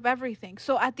sight of everything.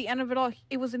 So at the end of it all,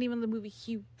 it wasn't even the movie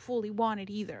he fully wanted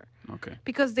either. Okay.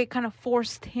 Because they kind of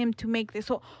forced him to make this.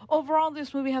 So overall,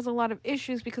 this movie has a lot of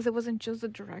issues because it wasn't just the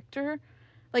director.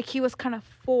 Like, he was kind of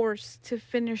forced to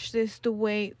finish this the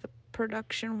way the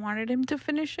production wanted him to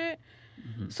finish it.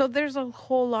 Mm-hmm. So there's a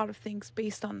whole lot of things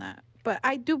based on that. But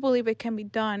I do believe it can be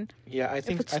done. Yeah, I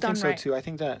think so right. too. I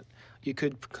think that you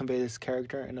could convey this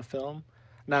character in a film.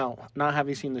 Now, not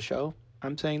having seen the show,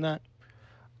 I'm saying that.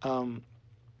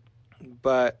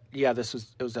 But yeah, it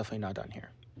was definitely not done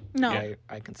here. No, yeah,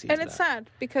 I can see. And it's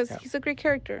sad because he's a great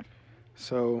character.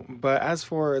 So, but as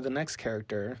for the next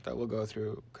character that we'll go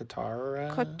through,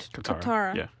 Katara.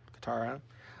 Katara. Yeah. Katara.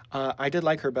 I did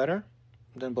like her better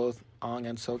than both Aang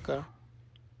and Sokka.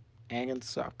 Aang and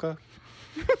Sokka.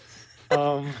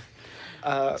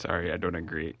 Sorry, I don't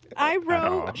agree. I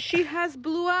wrote, she has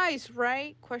blue eyes,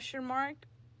 right? Question mark.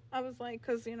 I was like,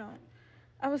 because,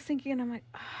 I was thinking, and I'm like,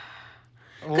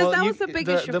 because that was the big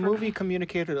issue. The movie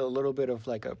communicated a little bit of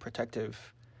like a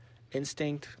protective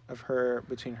instinct of her,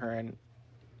 between her and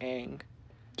Aang.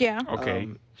 Yeah. Okay.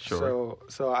 Sure.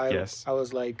 So I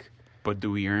was like, but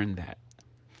do we earn that?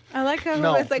 I like how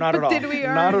no, it's like, not but at did all. we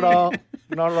earn Not at all.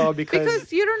 Not at all.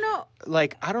 Because you don't know.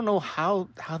 Like, I don't know how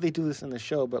they do this in the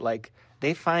show, but like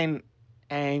they find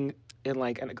Aang in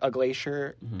like a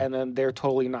glacier, and then they're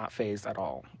totally not fazed at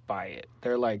all by it.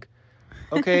 They're like,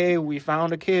 okay, we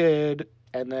found a kid,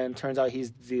 and then turns out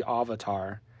he's the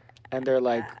Avatar, and they're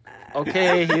like,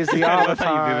 okay, he's the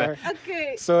Avatar.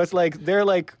 Okay. So it's like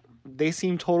they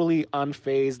seem totally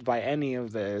unfazed by any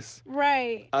of this,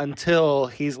 right? Until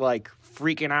he's like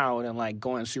freaking out and like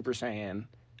going Super Saiyan.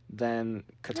 Then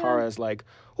Katara is like,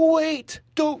 wait,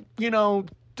 don't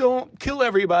kill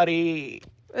everybody.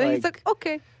 And he's like,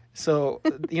 okay. So,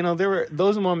 there were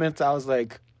those moments I was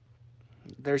like,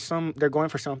 they're going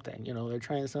for something, they're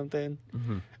trying something.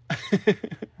 Mm-hmm.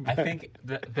 I think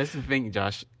that's the thing,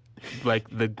 Josh. Like,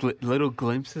 the little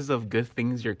glimpses of good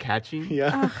things you're catching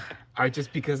are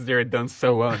just because they're done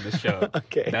so well in the show.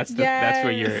 Okay. That's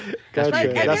where you're...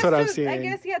 Gotcha. That's what I'm seeing. I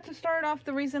guess, to start off,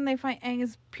 the reason they find Aang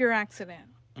is pure accident.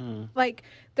 Like,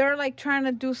 they're like trying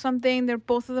to do something.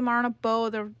 Both of them are on a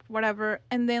boat or whatever.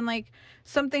 And then like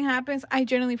something happens. I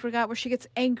genuinely forgot where she gets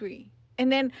angry.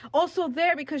 And then also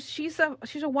there, because she's a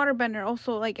waterbender.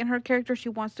 Also, like, in her character, she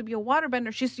wants to be a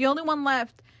waterbender. She's the only one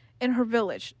left in her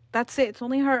village. That's it. It's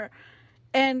only her.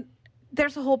 And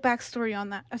there's a whole backstory on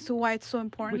that as to why it's so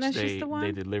important that she's the one.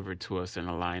 They delivered to us in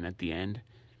a line at the end.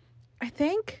 I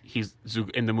think.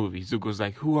 In the movie, Zuko's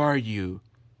like, "Who are you?"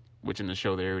 Which in the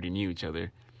show they already knew each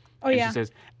other. Oh, and yeah. She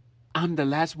says, "I'm the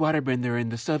last waterbender in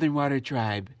the Southern Water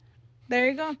Tribe." There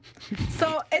you go.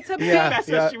 So it's a big... That's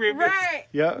what she reveals. Right.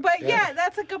 Yeah. But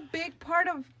that's like a big part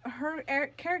of her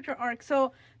character arc.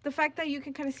 So the fact that you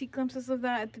can kind of see glimpses of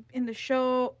that in the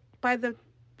show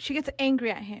she gets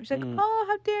angry at him. She's like, oh,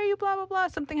 how dare you, blah, blah, blah.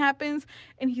 Something happens,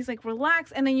 and he's like,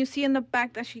 relax. And then you see in the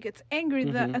back that she gets angry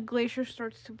that a glacier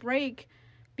starts to break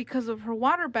because of her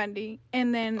water bending.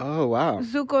 And then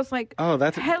Zuko's like, hello.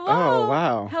 Oh,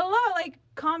 wow. Hello, like,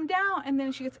 calm down. And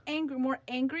then she gets more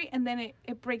angry, and then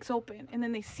it breaks open. And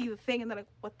then they see the thing, and they're like,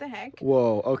 what the heck?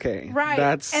 Whoa, okay. Right.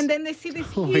 And then they see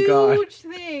this huge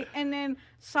thing. And then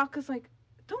Sokka's like,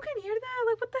 don't get near that.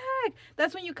 Like, what the heck?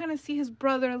 That's when you kind of see his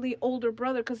older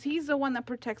brother, because he's the one that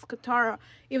protects Katara,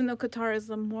 even though Katara is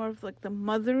more of like the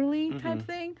motherly type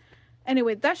thing.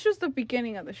 Anyway, that's just the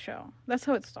beginning of the show. That's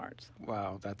how it starts.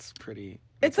 Wow, that's pretty...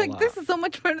 It's like, this is so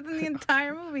much better than the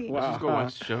entire movie. Wow. Let's just go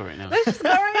watch the show right now. Let's just go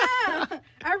right now.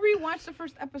 I rewatched the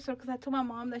first episode because I told my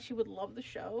mom that she would love the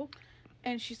show.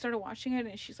 And she started watching it,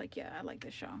 and she's like, yeah, I like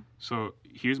this show. So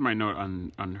here's my note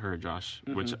on her, Josh,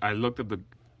 which I looked up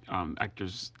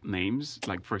actors' names.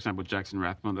 Like, for example, Jackson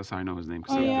Rathbone. That's how I know his name.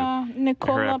 Oh yeah,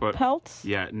 Nicola Peltz.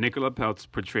 Yeah, Nicola Peltz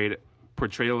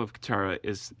portrayal of Katara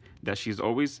is that she's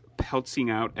always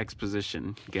peltzing out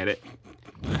exposition. Get it?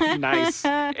 Nice.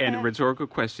 And rhetorical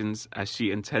questions as she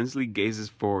intensely gazes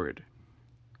forward.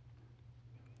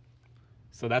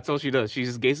 So that's all she does. She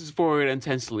just gazes forward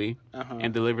intensely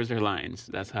and delivers her lines.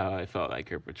 That's how I felt like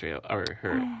her portrayal, or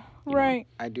her. Right.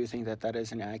 I do think that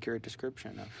is an accurate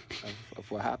description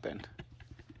of what happened.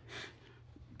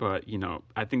 But,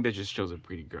 I think that just shows a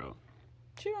pretty girl.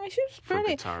 She was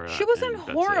pretty. Katara, She wasn't and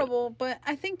that's horrible, but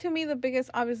I think to me the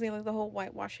biggest, obviously, like the whole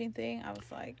whitewashing thing. I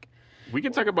was like, We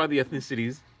can talk about the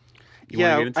ethnicities. You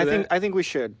wanna get into that? I think we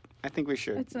should.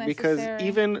 It's because necessary.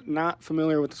 even not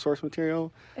familiar with the source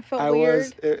material, it felt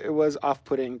weird. It was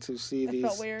off-putting to see these.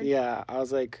 Felt weird. Yeah, I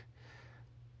was like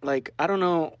I don't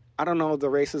know the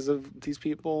races of these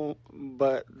people,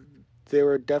 but they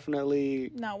were definitely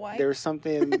Not white. There's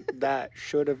something that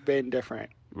should have been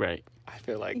different. Right. I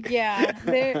feel like. Yeah,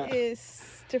 there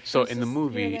is differences. So in the here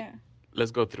movie, and there. let's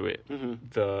go through it. Mm-hmm.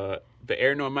 The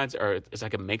air nomads it's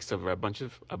like a mix of a bunch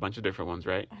of different ones,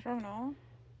 right? I don't know.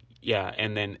 Yeah,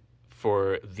 and then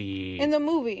for the In the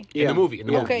movie. in the movie,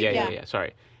 Okay, yeah, yeah.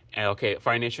 sorry. And okay,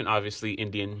 Fire Nation, obviously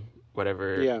Indian,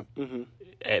 whatever. Yeah. Mm-hmm.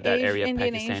 That Asian, area,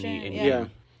 Indian, Pakistani, Asian,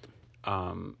 Indian.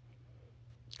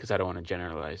 Because I don't want to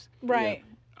generalize. Right.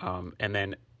 And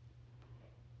then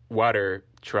Water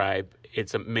Tribe,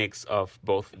 it's a mix of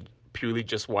both purely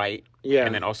just white, Yeah.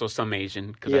 and then also some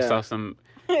Asian, because I Yeah. saw some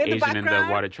In the Asian in the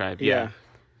background? Water Tribe. Yeah.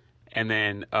 And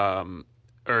then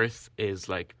Earth is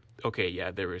like, okay,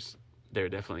 yeah, they're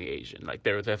definitely Asian. Like,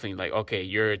 they were definitely like, okay,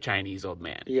 you're a Chinese old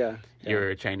man. Yeah. You're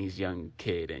a Chinese young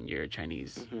kid, and you're a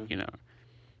Chinese, Mm-hmm.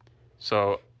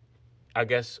 So, I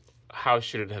guess, how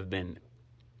should it have been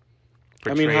I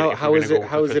mean, portrayed if how we're is gonna it? go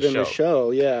How for is it in the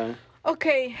show? Yeah.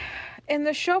 Okay, in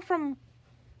the show, from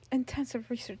intensive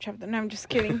research I've done. No, I'm just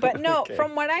kidding. But no, Okay.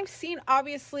 from what I've seen,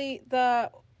 obviously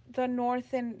the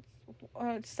north and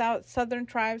southern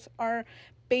tribes are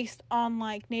based on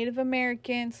like Native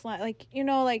Americans, like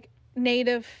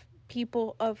native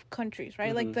people of countries,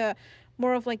 right? Like the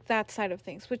more of like that side of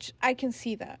things, which I can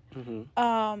see that.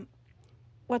 Mm-hmm.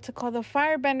 What's it called? The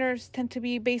firebenders tend to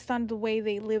be based on the way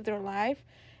they live their life.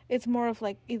 It's more of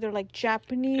like either like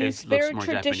Japanese, It looks very more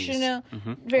traditional,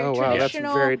 Japanese. very Oh wow, that's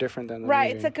traditional. very different than the Right,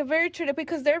 movie. it's like a very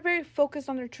because they're very focused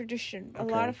on their tradition. A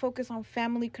lot Okay. of focus on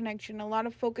family connection. A lot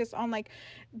of focus on like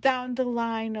down the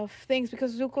line of things,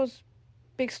 because Zuko's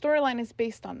big storyline is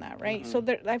based on that, right? So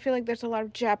there, I feel like there's a lot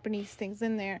of Japanese things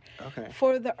in there. Okay.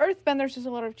 For the Earthbenders, there's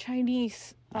a lot of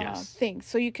Chinese Yes. things,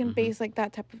 so you can base like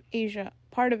that type of Asia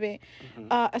part of it.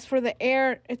 As for the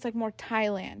air, it's like more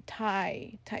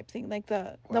Thai type thing, like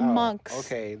the Wow. monks.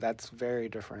 Okay, that's very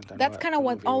different than That's kind of the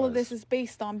what movie all of was. this is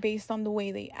based on the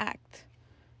way they act,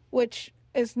 which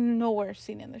is nowhere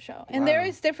seen in the show. And there Wow.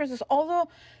 is differences, although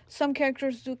some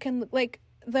characters can, like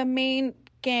the main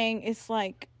gang is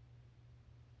like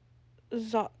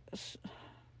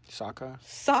Sokka.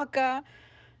 Sokka,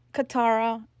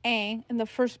 Katara, Aang in the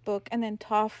first book, and then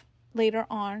Toph later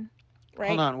on, right?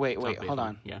 Hold on, wait, Top hold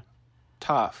on. Yeah.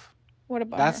 Toph. What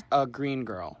about That's her? a green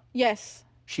girl. Yes.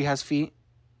 She has feet.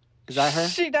 Is that her?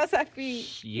 She does have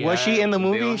feet. Yeah, Was she in the they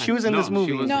movie? all She had- was in this No,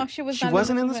 movie. She wasn't. No, she was She not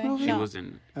wasn't in in the this movie. movie? She No. wasn't.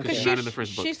 Okay. Because she's not in the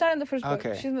first book. She's not in the first book.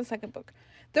 Okay. She's in the second book.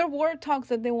 There were talks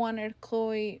that they wanted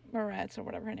Chloe Moretz or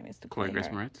whatever her name is to Chloe play Grace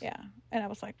her. Moretz? Yeah, and I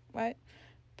was like, what?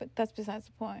 But that's besides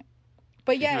the point.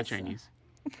 But She's yeah, not Chinese.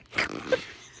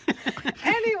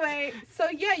 anyway, so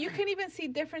yeah, you can even see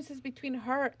differences between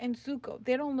her and Zuko.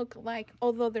 They don't look alike,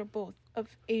 although they're both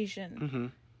of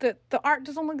Asian. Mm-hmm. The art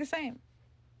doesn't look the same.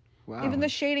 Wow. Even the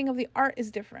shading of the art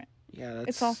is different. yeah, that's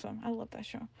It's awesome. I love that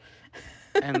show.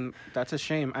 and that's a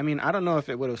shame. I mean, I don't know if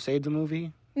it would have saved the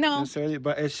movie No, necessarily,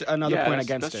 but it's another Yeah, point that's-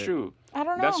 against that's it. true. I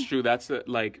don't know. That's true. That's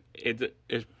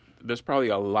there's probably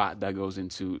a lot that goes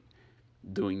into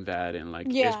doing that, and like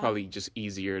Yeah. it's probably just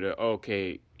easier to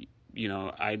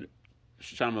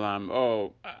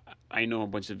Shyamalan. I know a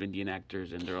bunch of Indian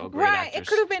actors and they're all great Right, it actors.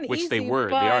 could have been which they easy, were.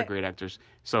 They are but- great actors.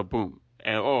 So boom,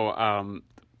 and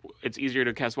it's easier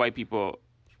to cast white people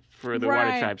for the water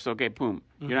Right. tribe. So okay, boom.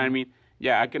 You know what I mean?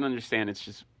 Yeah, I can understand. It's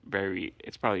just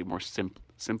it's probably more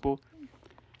simple.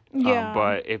 yeah,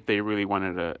 But if they really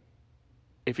wanted to,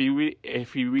 if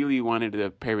he really wanted to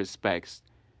pay respects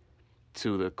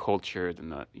to the culture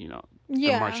and the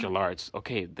yeah, the martial arts,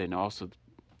 okay, then also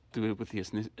do it with the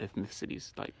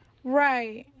ethnicities. Like,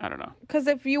 right. I don't know. Because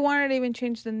if you wanted to even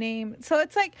change the name, so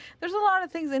it's like there's a lot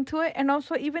of things into it, and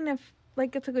also even if,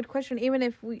 like, it's a good question, even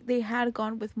if they had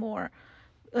gone with more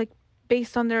like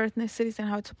based on their ethnicities and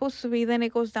how it's supposed to be, then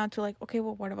it goes down to like, okay,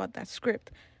 well, what about that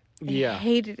script? I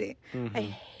hated it. I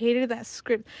hated that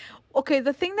script. Okay,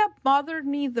 the thing that bothered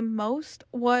me the most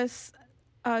was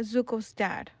Zuko's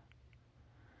dad.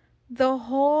 The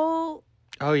whole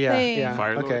Oh yeah, thing. yeah.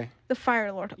 Fire Lord? Okay. The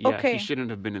Fire Lord. Yeah, Okay. he shouldn't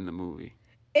have been in the movie.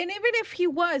 And even if he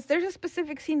was, there's a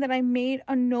specific scene that I made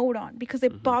a note on because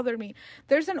it bothered me.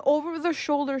 There's an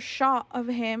over-the-shoulder shot of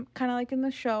him, kind of like in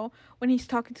the show, when he's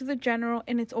talking to the general,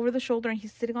 and it's over the shoulder, and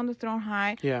he's sitting on the throne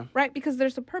high. Yeah. Right? Because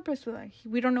there's a purpose for that.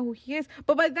 We don't know who he is.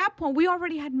 But by that point, we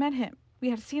already had met him. We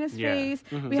had seen his Yeah. face.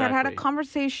 We had had a Exactly.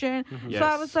 conversation. Yes. So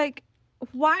I was like,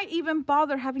 why even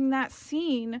bother having that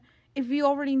scene if we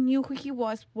already knew who he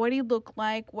was, what he looked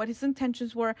like, what his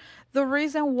intentions were? The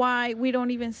reason why we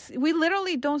don't even we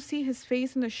literally don't see his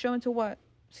face in the show until what,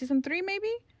 season 3 maybe?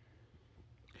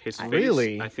 His face,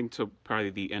 Really? I think, till probably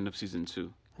the end of season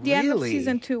 2. The end of Really?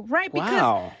 season 2, right? Because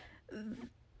Wow.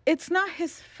 it's not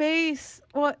his face.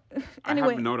 Well, I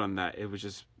anyway, have a note on that. It was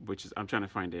just, I'm trying to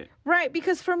find it. right?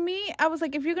 Because for me, I was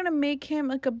like, if you're gonna make him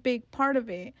like a big part of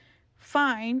it,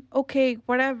 fine, okay,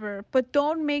 whatever, but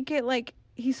don't make it like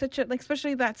he's such a, like,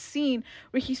 especially that scene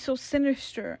where he's so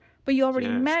sinister, but you already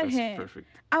Yes, met that's him. Perfect.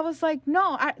 I was like,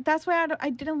 no, that's why I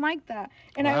didn't like that.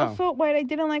 And I Wow. also, what I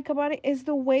didn't like about it is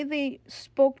the way they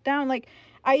spoke down. Like,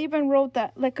 I even wrote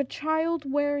that, like a child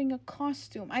wearing a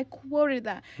costume. I quoted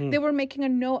that. They were making a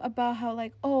note about how,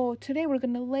 like, oh, today we're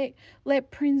going to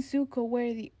let Prince Zuko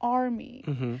wear the army.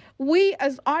 We,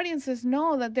 as audiences,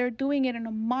 know that they're doing it in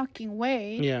a mocking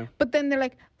way. Yeah. But then they're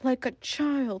like a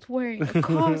child wearing a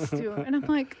costume. And I'm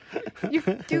like, you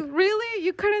really?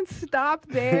 You couldn't stop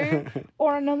there?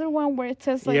 Or another one where it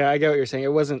says, like, Yeah, I get what you're saying.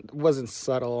 It wasn't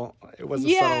subtle. It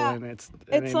wasn't Yeah. subtle in its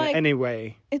It's in like- any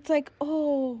way. it's like,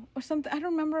 oh, or something. I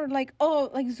don't remember, like, oh,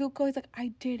 like Zuko is like, I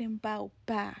didn't bow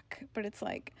back. But it's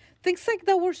like, things like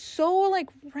that were so, like,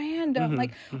 random.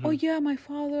 Like, oh, yeah, my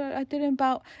father, I didn't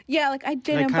bow. Yeah, like, I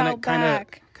didn't bow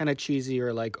back. Kind of cheesy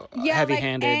or like Yeah,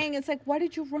 heavy-handed. like, Aang, it's like, why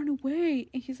did you run away?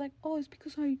 And he's like, oh, it's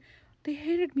because they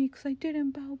hated me because I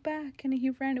didn't bow back. And he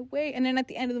ran away. And then at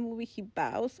the end of the movie, he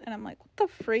bows. And I'm like, what the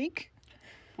freak?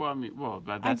 Well, I mean,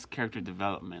 but that's character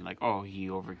development. Like, oh,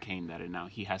 he overcame that, and now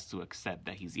he has to accept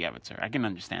that he's the Avatar. I can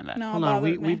understand that. No, Hold on,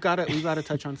 bothered me. we've got to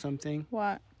touch on something.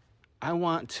 What? I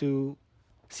want to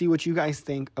see what you guys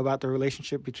think about the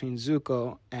relationship between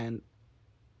Zuko and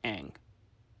Aang.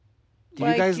 Do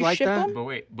Like, you guys you like ship that? them? But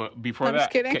wait, but before I'm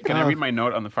just that, kidding. can I read my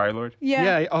note on the Fire Lord?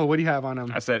 Yeah. Oh, what do you have on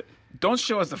him? I said, don't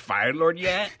show us the Fire Lord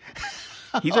yet.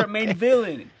 He's our main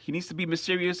villain. He needs to be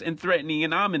mysterious and threatening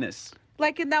and ominous.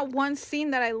 Like in that one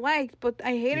scene that I liked, but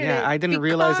I hated it. Yeah, I didn't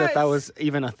realize that because- was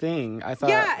even a thing. I thought.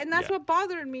 Yeah, and that's Yeah. what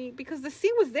bothered me because the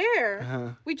scene was there. Uh-huh.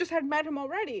 We just had met him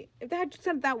already. If they had just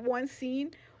had that one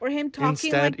scene or him talking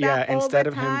Instead, like that yeah, all instead the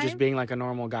of time, him just being like a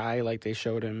normal guy, like they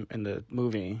showed him in the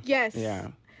movie. yes, Yeah.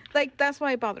 like that's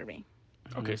why it bothered me.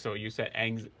 Okay, so you said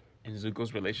Aang's and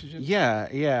Zuko's relationship? Yeah,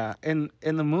 yeah. In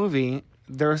the movie,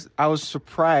 I was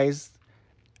surprised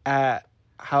at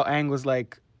how Aang was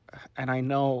like, and I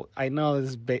know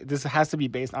this has to be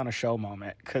based on a show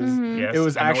moment because Yes, it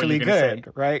was I know what actually you're gonna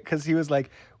good, right? Because he was like,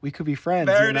 we could be friends,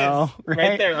 There you it know, is.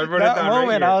 Right there. I wrote it that down right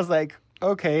moment, here. I was like,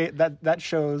 okay, that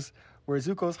shows where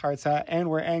Zuko's heart's at and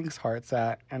where Aang's heart's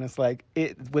at, and it's like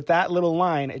with that little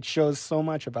line, it shows so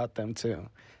much about them too.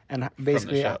 And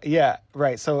basically, show. yeah,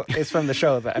 right. So it's from the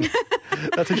show then.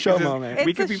 That's a show moment. It's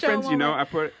We a could be show friends, you know. moment.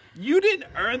 I put, you didn't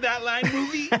earn that line,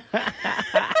 movie.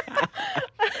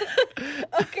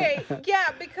 Okay, yeah,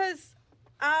 because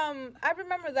I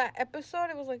remember that episode.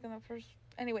 It was like in the first.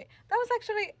 Anyway, that was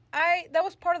actually that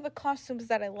was part of the costumes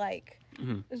that I like.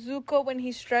 Zuko when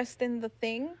he's dressed in the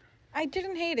thing, I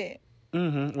didn't hate it.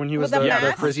 Mm-hmm. When he was With the the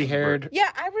mask? frizzy haired. Yeah,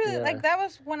 I really Yeah. like that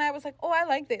was when I was like, oh, I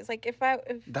like this. Like if That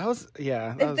was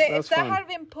that if was that fun. had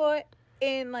been put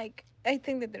in, like, I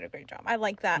think they did a great job. I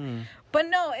like that. Mm. But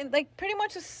no, and like pretty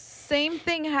much the same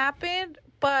thing happened,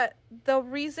 but the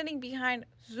reasoning behind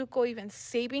Zuko even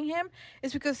saving him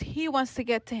is because he wants to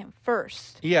get to him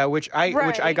first. Yeah, which I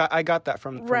Right. got that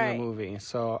from Right. the movie.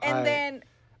 So And then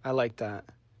I like that.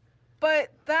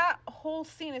 but that whole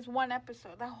scene is one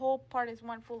episode. That whole part is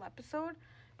one full episode.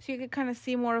 So you could kind of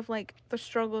see more of like the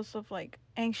struggles of like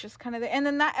anxious kind of. And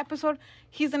then that episode,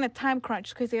 he's in a time crunch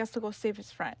because he has to go save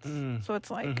his friends. So it's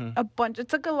like a bunch. It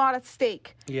took a lot at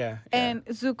stake. Yeah. And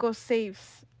Zuko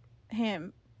saves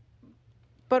him.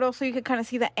 But also you could kind of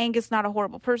see that Aang is not a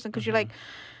horrible person because you're like,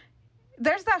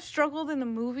 there's that struggle in the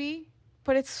movie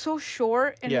but it's so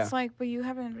short, and Yeah. it's like, but you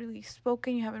haven't really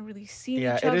spoken, you haven't really seen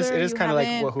Yeah, each other. it is you kind of like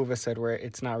haven't- what Hoover said, where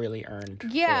it's not really earned.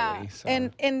 Yeah, fully, so.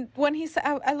 and when he said,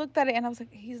 I looked at it and I was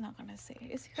like, he's not gonna say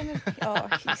it. Is he gonna? Oh,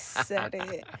 he said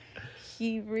it.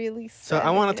 He really So said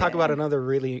I want it. to talk about another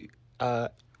really,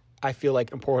 I feel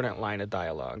like, important line of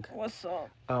dialogue. What's up?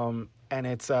 And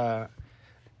it's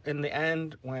in the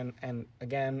end when, and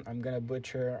again, I'm gonna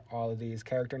butcher all of these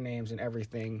character names and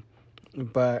everything,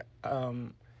 but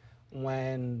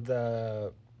when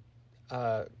the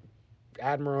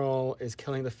Admiral is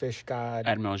killing the fish god,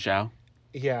 Admiral Zhao,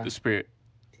 yeah, the spirit,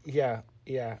 the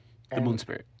moon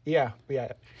spirit. Yeah.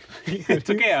 It's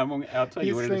okay. I'll tell you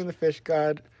He's what it slaying is. the fish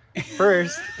god.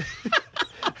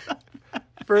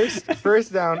 First,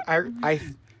 first down.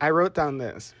 I wrote down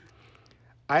this.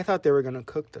 I thought they were gonna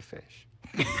cook the fish.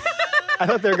 I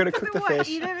thought they were gonna cook the What, fish.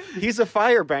 eat it? He's a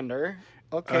firebender,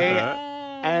 okay, Uh-huh.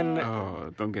 and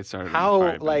Oh, don't get started. on how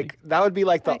fire, like that would be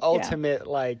like the Yeah. ultimate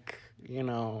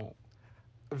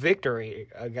victory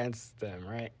against them,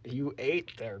 right? You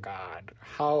ate their god.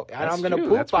 How? And That's I'm gonna true.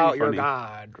 poop That's pretty out your funny.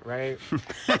 god, right?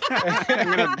 I'm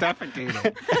gonna defecate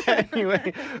him.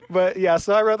 Anyway, but yeah,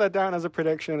 so I wrote that down as a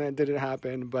prediction and it didn't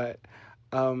happen, but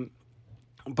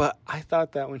I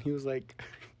thought that when he was like,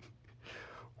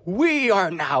 we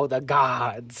are now the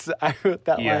gods, I wrote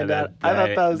that line down. I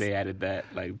thought that was, they added that.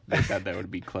 Like they thought that would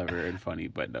be clever and funny,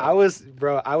 but no. I was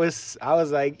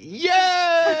like,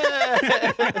 yeah,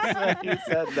 when he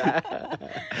said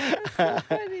that.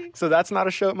 funny. So that's not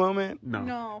a show moment? no.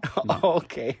 No,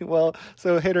 Okay, well,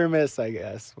 so hit or miss, I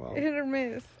guess. Well, hit or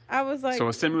miss. I was like, So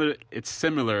it's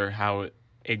similar how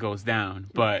it goes down,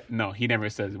 but no, he never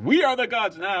says we are the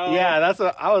gods now. yeah, that's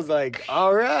what I was like.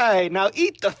 All right, now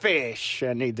eat the fish,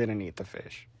 and he didn't eat the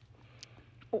fish.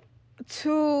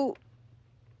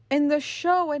 in the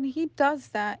show when he does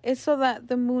that, it's so that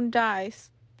the moon dies.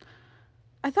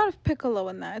 I thought of Piccolo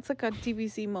in that. It's like a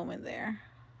DBZ moment there.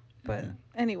 But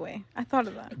anyway, I thought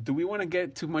of that. Do we want to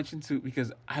get too much into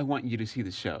because I want you to see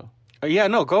the show? Yeah,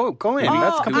 no, go in. Oh,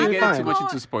 That's Can we completely get too fine. much Well,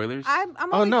 into spoilers? I'm Oh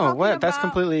only no, talking what? That's about-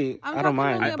 completely. I'm I don't talking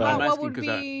mind. only but about I'm what asking would 'cause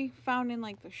be found in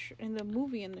like in the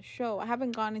movie and the show. I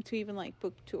haven't gone into even like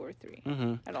book 2 or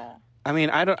 3 at all. I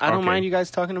mean, I don't Okay. mind you guys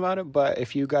talking about it, but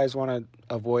if you guys want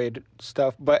to avoid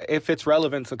stuff, but if it's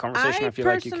relevant to the conversation, I feel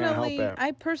like you can't help it.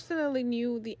 I personally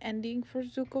knew the ending for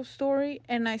Zuko's story,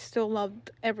 and I still loved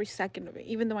every second of it,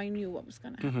 even though I knew what was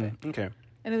gonna happen. Okay.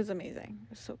 And it was amazing. It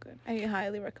was so good. I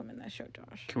highly recommend that show,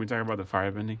 Josh. Can we talk about the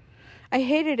firebending? I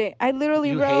hated it. I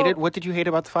literally You wrote. hated? What did you hate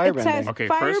about the It says firebending? Okay,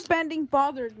 first- firebending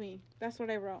bothered me. That's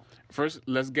what I wrote. First,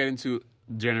 let's get into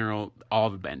general all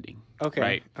the bending. Okay.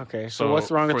 Right. Okay. So what's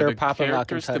wrong with for their the popping,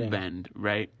 lock, and characters to tutting? bend?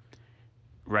 Right.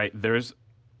 There's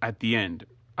at the end.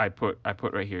 I put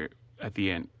right here at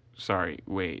the end. Sorry,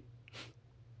 wait.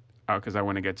 Because I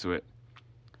want to get to it.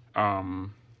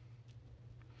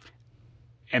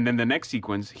 And then the next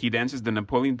sequence, he dances the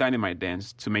Napoleon Dynamite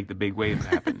dance to make the big wave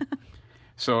happen.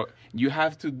 So you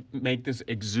have to make this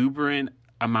exuberant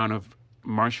amount of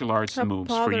martial arts That moves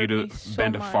for you bothered to me so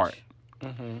bend a much. fart.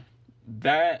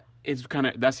 That is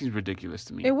that seems ridiculous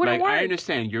to me. It wouldn't like I work.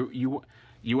 understand you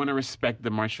want to respect the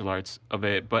martial arts of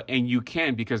it, and you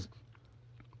can because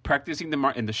practicing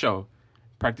in the show,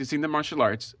 practicing the martial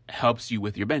arts helps you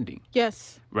with your bending,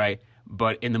 Yes. right?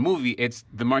 But in the movie, it's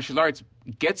the martial arts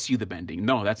gets you the bending.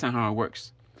 No, that's not how it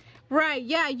works. Right.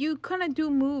 Yeah. You kind of do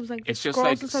moves like the It's just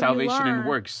scrolls like and stuff you salvation and learn.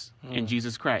 works in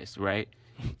Jesus Christ, right?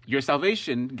 Your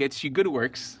salvation gets you good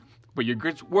works, but your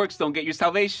good works don't get you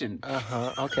salvation.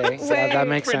 Okay. So Wait, that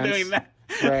makes For sense. doing that.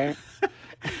 Right.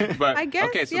 But I guess,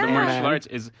 okay, so yeah. the martial Man. arts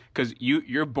is because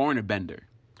you're born a bender,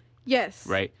 Yes.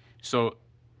 right? So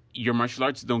your martial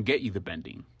arts don't get you the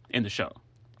bending in the show,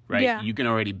 right? Yeah. You can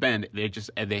already bend.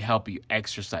 They help you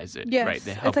exercise it, Yes. right?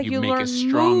 They help it's like you make learn it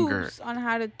stronger. moves on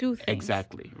how to do things.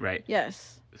 Exactly, right?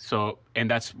 Yes. So, and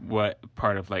that's what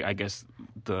part of like I guess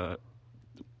the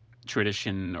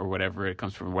tradition or whatever it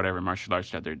comes from, whatever martial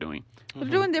arts that they're doing. We're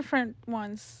doing different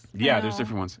ones. Yeah, I there's know.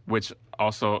 different ones. Which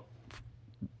also,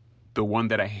 the one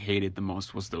that I hated the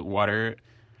most was the way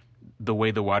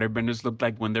the waterbenders looked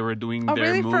like when they were doing Oh, their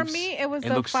really? moves. For me, it was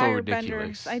the looked so firebenders.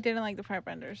 ridiculous. I didn't like the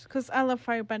firebenders because I love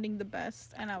firebending the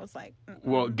best, and I was like,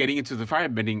 Well, getting into the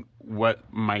firebending, what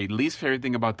my least favorite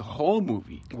thing about the whole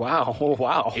movie Wow. Oh,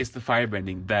 wow. is the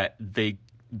firebending that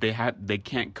they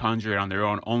can't conjure it on their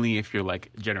own. Only if you're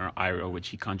like General Iroh, which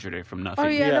he conjured it from nothing. oh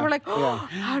yeah, Yeah, they were like, yeah.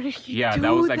 how did he Yeah, do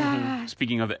that was like that?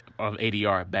 speaking of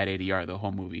ADR, bad ADR, the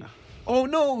whole movie. Oh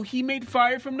no, he made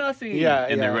fire from nothing. Yeah,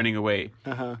 and they're yeah. running away.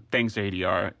 Uh-huh. Thanks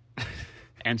ADR.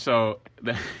 And so,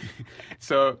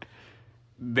 so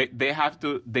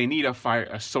they need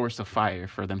a source of fire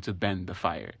for them to bend the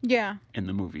fire Yeah. in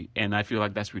the movie, and I feel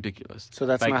like that's ridiculous. So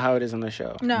that's Like, not how it is in the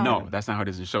show. No. that's not how it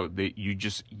is in the show.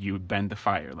 You bend the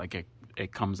fire, like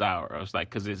it comes out, or it's like,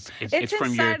 because it's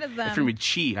from your inside of them. it's from your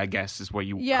chi, I guess is what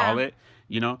you Yeah. call it.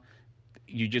 You know,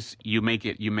 you make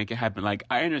it happen. Like,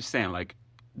 I understand, like,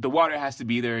 the water has to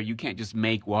be there. You can't just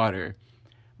make water,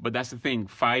 but that's the thing.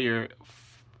 Fire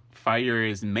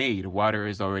is made. Water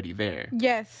is already there.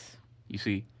 Yes. You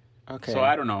see. Okay. So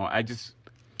I don't know.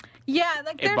 Yeah,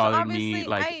 like It there's bothered obviously me.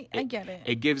 Like, I get it.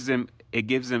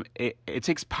 It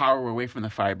takes power away from the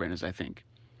firebenders, I think.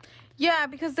 Yeah,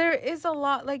 because there is a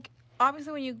lot, like,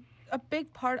 obviously a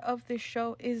big part of this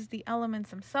show is the elements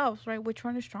themselves, right? Which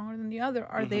one is stronger than the other?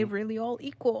 Are they really all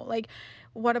equal? Like,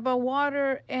 what about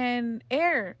water and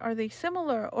air? Are they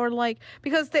similar? Or like,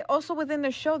 because they also within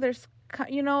the show, there's,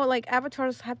 like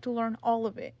avatars have to learn all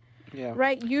of it, Yeah.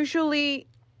 right? Usually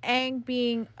Aang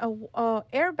being a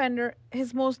airbender,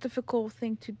 his most difficult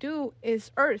thing to do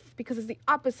is earth, because it's the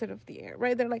opposite of the air,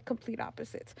 right? They're like complete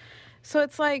opposites. So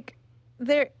it's like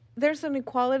there's an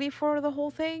equality for the whole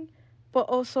thing, but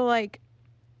also like,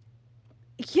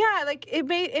 yeah, like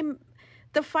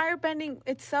the firebending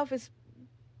itself is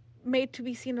made to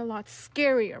be seen a lot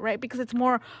scarier, right? Because it's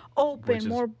more open,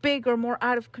 more bigger, more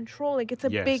out of control. Like, it's a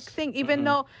big thing, even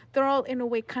though they're all in a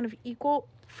way kind of equal.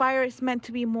 Fire is meant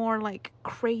to be more like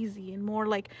crazy and more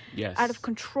like out of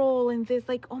control, and this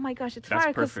like, oh my gosh, it's That's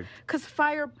fire, perfect. because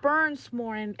fire burns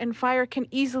more, and fire can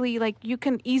easily, like, you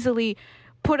can easily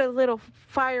put a little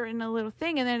fire in a little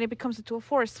thing and then it becomes into a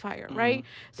forest fire, right?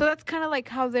 So that's kind of like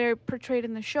how they're portrayed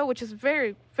in the show, which is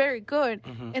very, very good.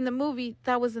 In the movie,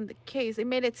 that wasn't the case. It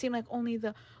made it seem like only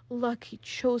the lucky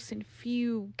chosen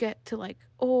few get to like,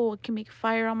 oh, I can make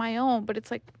fire on my own, but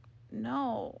it's like,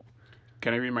 no.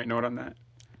 Can I read my note on that?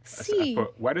 See.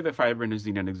 Why do the firebenders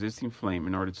need an existing flame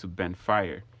in order to bend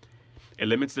fire? It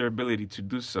limits their ability to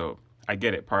do so. I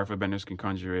get it. Powerful benders can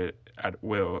conjure it at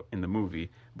will in the movie,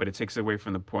 but it takes away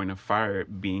from the point of fire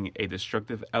being a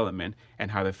destructive element and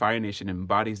how the Fire Nation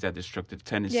embodies that destructive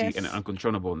tendency and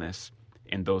uncontrollableness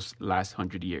in those last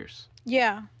 100 years.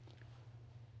 Yeah.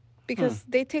 Because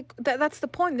they take... That's the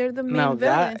point. They're the main Now,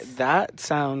 villains. that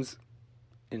sounds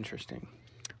interesting.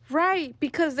 Right.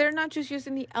 Because they're not just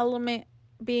using the element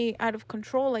being out of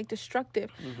control, like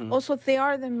destructive. Also, they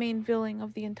are the main villain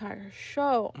of the entire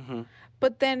show.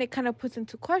 But then it kind of puts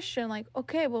into question, like,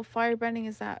 okay, well, firebending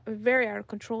is that very out of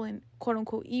control and quote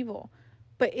unquote evil,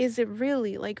 but is it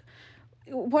really? Like,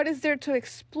 what is there to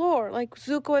explore? Like,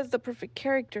 Zuko is the perfect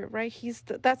character, right?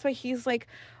 That's why he's like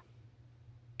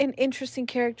an interesting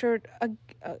character,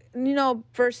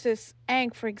 versus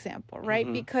Aang, for example,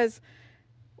 right? Because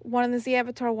one of them is the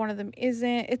Avatar, one of them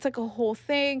isn't. It's like a whole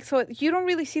thing. So you don't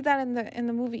really see that in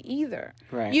the movie either.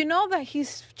 Right. You know that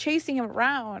he's chasing him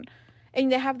around,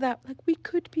 and they have that like, we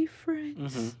could be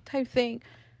friends type thing.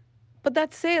 But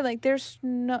that's it. Like, there's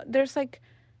like,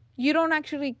 you don't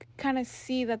actually kind of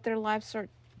see that their lives are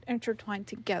intertwined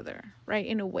together, right?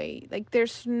 In a way, like,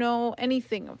 there's no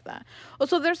anything of that.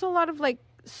 Also, there's a lot of like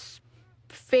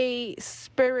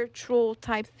spiritual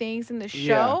type things in the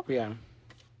show. Yeah.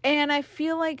 And I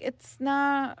feel like it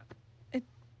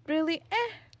really,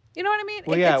 you know what I mean?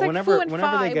 Well, it's like whenever Fu and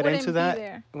Fa, they get it into wouldn't that, be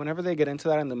there. whenever they get into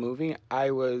that in the movie,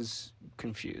 I was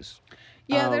confused.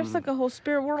 Yeah, there's like a whole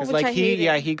spirit world, which like I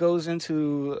hated. he goes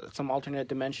into some alternate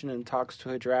dimension and talks to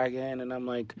a dragon, and I'm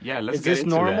like, let's is get this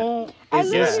into normal? that.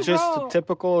 Is this just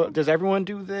typical? Does everyone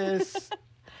do this?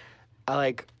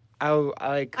 I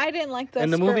didn't like that.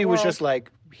 and the spirit movie was world. just like,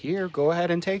 here, go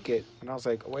ahead and take it, and I was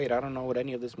like, wait, I don't know what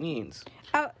any of this means.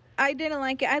 I didn't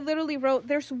like it. I literally wrote,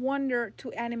 there's wonder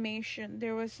to animation.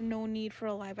 There was no need for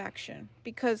a live action,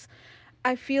 because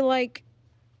I feel like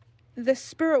the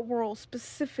spirit world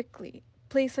specifically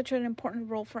plays such an important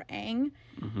role for Aang.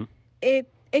 It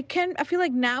can, I feel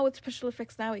like now with special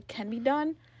effects now it can be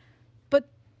done, but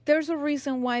there's a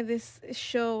reason why this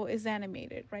show is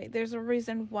animated, right? There's a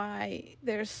reason why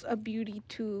there's a beauty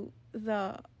to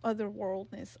the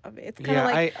otherworldness of it. It's kind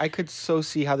of like, I could so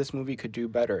see how this movie could do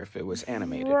better if it was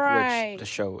animated, right. which the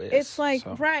show is. It's like,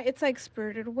 so. right, it's like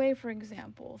Spirited Away, for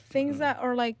example. Things that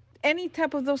are like any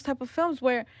type of those type of films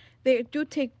where they do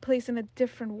take place in a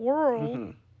different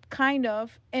world, kind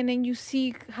of, and then you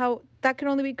see how that can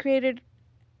only be created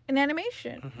in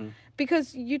animation.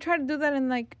 Because you try to do that in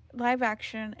like live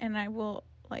action, and I will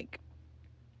like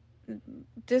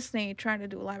Disney trying to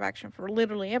do live action for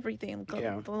literally everything,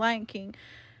 the Lion King.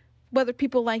 Whether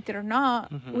people liked it or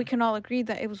not, we can all agree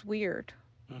that it was weird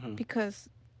because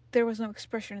there was no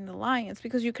expression in the lions,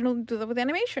 because you can only do that with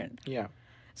animation. Yeah.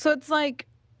 So it's like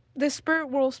the spirit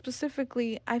world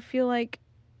specifically, I feel like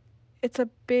it's a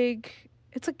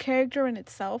character in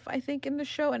itself, I think, in the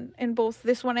show, and in both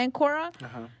this one and Korra.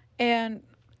 Uh-huh. And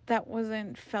that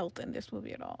wasn't felt in this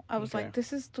movie at all. I was like,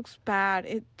 this looks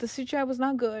bad. The CGI was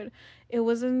not good. It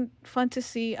wasn't fun to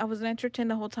see. I wasn't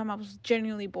entertained the whole time. I was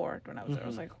genuinely bored when I was there. I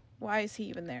was like, why is he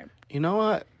even there? You know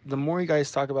what? The more you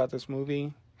guys talk about this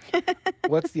movie,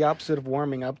 what's the opposite of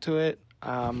warming up to it?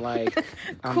 I'm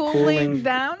Cooling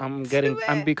down.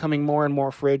 I'm becoming more and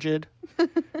more frigid.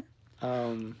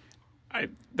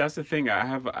 That's the thing. I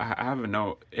have a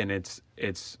note, and it's.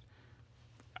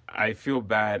 I feel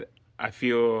bad. I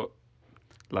feel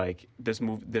like this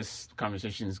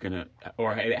conversation is gonna,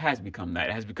 or it has become that.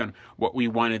 It has become what we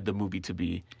wanted the movie to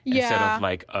be, instead of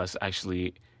like us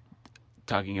actually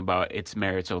talking about its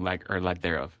merits or lack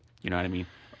thereof. You know what I mean?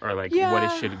 Or like what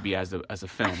it should be as a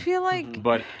film. I feel like,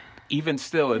 but even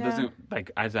still, it doesn't,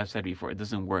 like, as I've said before, it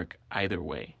doesn't work either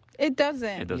way. It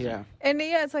doesn't. It doesn't. Yeah. And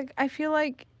it's like, I feel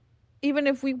like even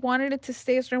if we wanted it to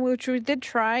stay a certain way, which we did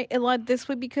try, it led this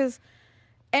way, because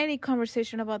any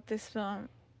conversation about this film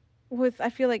with, I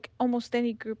feel like, almost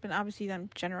any group, and obviously I'm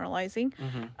generalizing,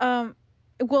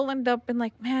 it will end up in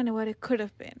like, man, what it could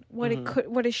have been, what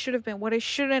it should have been, what it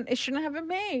shouldn't have been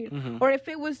made, or if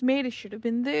it was made, it should have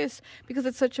been this, because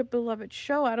it's such a beloved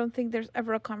show. I don't think there's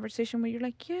ever a conversation where you're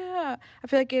like, yeah. I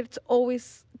feel like it's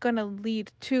always gonna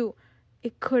lead to,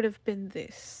 it could have been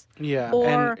this. Yeah.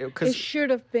 Or it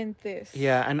should have been this.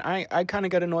 Yeah, and I kind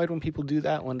of get annoyed when people do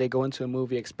that, when they go into a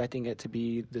movie expecting it to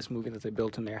be this movie that they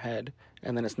built in their head,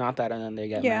 and then it's not that, and then they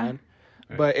get mad.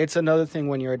 Right. But it's another thing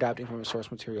when you're adapting from a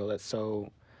source material that's so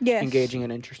engaging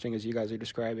and interesting as you guys are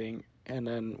describing, and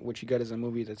then what you get is a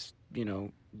movie that's,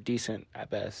 decent at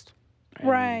best. And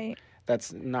right.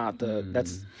 That's not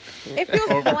that's... It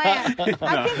feels bland.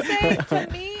 I can say, to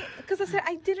me, because I said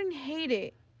I didn't hate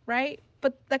it, right?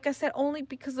 But like I said, only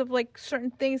because of like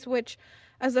certain things, which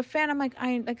as a fan, I'm like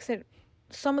I said,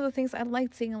 some of the things I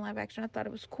liked seeing in live action. I thought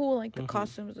it was cool, like the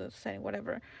costumes, the setting,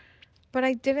 whatever. But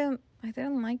I didn't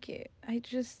like it. I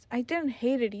didn't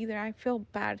hate it either. I feel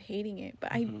bad hating it.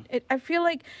 But I feel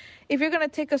like if you're going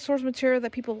to take a source material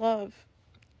that people love,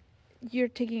 you're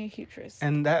taking a huge risk.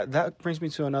 And that brings me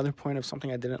to another point of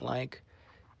something I didn't like,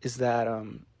 is that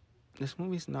this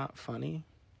movie's not funny.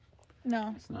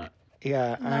 No. It's not.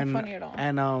 Yeah, not funny at all.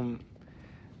 And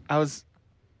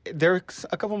there were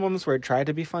a couple moments where it tried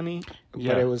to be funny,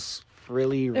 but it was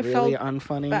really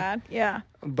unfunny. Bad, yeah.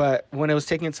 But when it was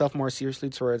taking itself more seriously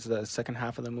towards the second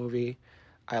half of the movie,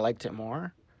 I liked it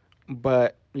more.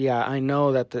 But yeah, I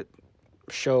know that the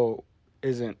show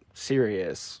isn't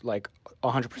serious, like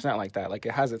 100% like that. Like,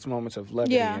 it has its moments of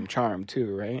levity and charm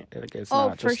too, right? Like, it's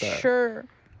not just for sure.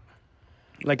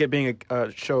 Like it being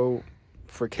a show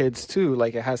for kids too,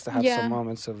 like it has to have some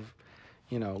moments of,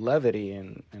 levity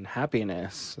and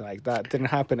happiness. Like, that didn't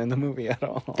happen in the movie at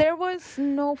all. There was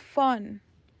no fun.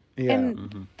 Yeah.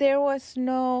 And there was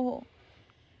no...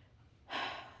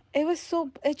 It was so...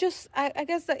 It just... I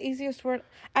guess the easiest word...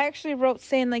 I actually wrote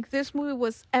saying, like, this movie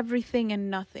was everything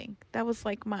and nothing. That was,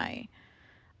 like, my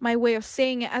way of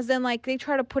saying it. As in, like, they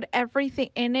try to put everything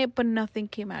in it, but nothing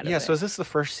came out of it. Yeah, so is this the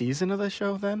first season of the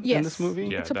show, then? Yes. In this movie?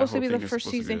 Yeah, it's supposed to be the first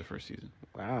season.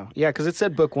 Wow. Yeah, because it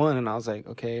said book 1, and I was like,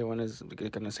 okay, when is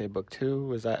it going to say book 2?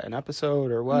 Was that an episode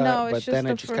or what? No, it's but just then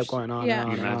the it just kept going on yeah.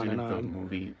 and on Can you and on imagine and if the on.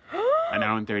 movie, an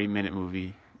hour and 30-minute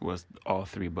movie, was all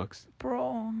 3 books?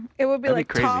 Bro, it would be That'd like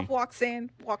be crazy. Top walks in,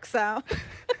 walks out.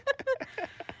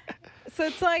 So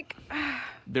it's like...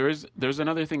 There's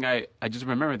another thing I just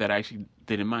remembered that I actually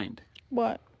didn't mind.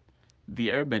 What? The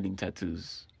airbending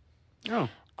tattoos. Oh.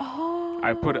 Oh.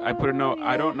 I put a note.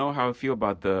 I don't know how I feel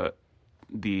about the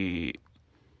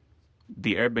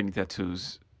airbending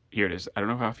tattoos. Here it is. I don't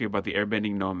know how I feel about the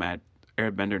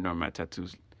airbender nomad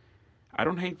tattoos. I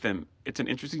don't hate them. It's an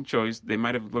interesting choice. They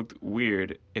might have looked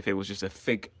weird if it was just a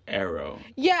thick arrow.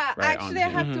 Yeah, right actually, I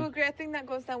have to agree. I think that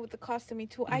goes down with the costuming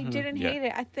too. I didn't hate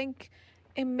it. I think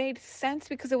it made sense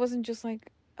because it wasn't just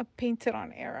like a painted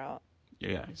on arrow.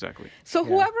 Yeah, exactly. So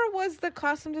whoever was the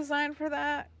costume design for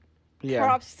that,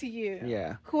 props to you.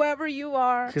 Yeah. Whoever you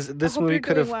are. Because this movie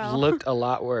could have looked a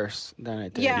lot worse than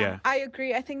it did. Yeah, I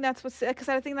agree. I think that's what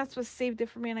saved it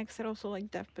for me. And like I said, also like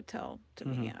Dev Patel to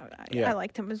me. I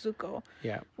liked him as Zuko.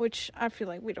 Yeah. Which I feel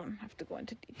like we don't have to go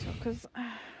into detail because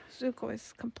Zuko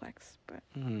is complex, but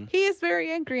he is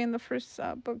very angry in the first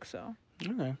book, so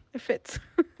it fits.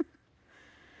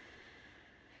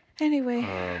 Anyway,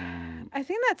 I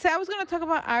think that's it. I was going to talk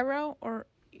about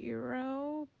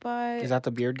Iroh, but... Is that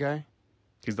the beard guy?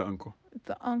 He's the uncle.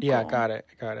 The uncle. Yeah, got it.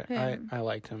 Him. I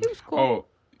liked him. He was cool. Oh,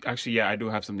 actually, yeah, I do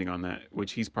have something on that,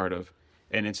 which he's part of.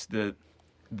 And it's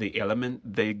they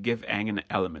give Aang an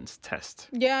elements test,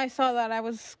 Yeah, I saw that. I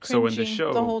was cringing So in the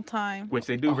show- the whole time. which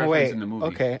they do Oh, reference wait. in the movie.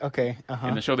 Okay.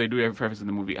 In the show, they do reference in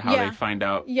the movie how Yeah. they find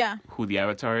out Yeah. who the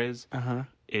Avatar is. Uh-huh.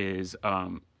 Is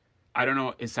I don't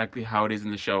know exactly how it is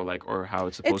in the show, like, or how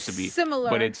it's supposed It's to be similar.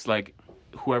 but it's like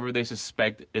whoever they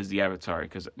suspect is the Avatar,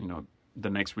 because the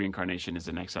next reincarnation is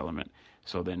the next element.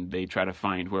 So then they try to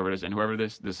find whoever it is, and whoever they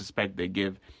suspect, they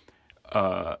give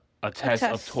a test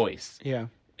of test. toys. Yeah.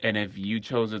 And if you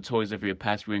chose the toys of your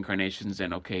past reincarnations,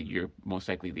 then okay, you're most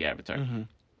likely the Avatar,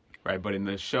 right? But in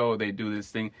the show, they do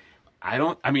this thing.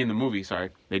 In the movie, sorry,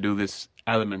 they do this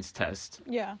elements test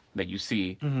Yeah. that you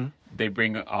see. They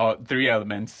bring all 3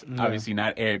 elements. Obviously,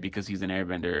 not air because he's an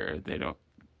airbender.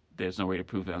 There's no way to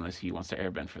prove it unless he wants to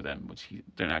airbend for them, which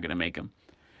they're not gonna make him.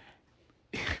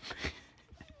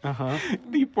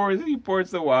 He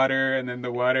pours the water, and then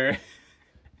the water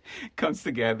comes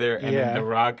together, and then the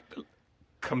rock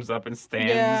comes up and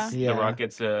stands. Yeah. The rock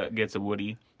gets a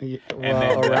Woody, Well,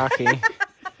 then a Rocky.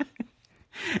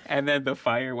 and then the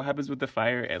fire. What happens with the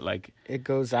fire? It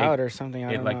goes out or something.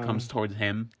 I It don't like know. comes towards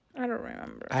him, I don't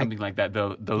remember. something like that. The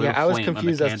little Yeah, I was flame on the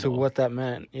confused as to candle. what that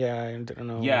meant. Yeah, I don't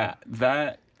know. Yeah,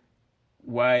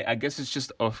 why I guess it's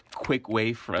just a quick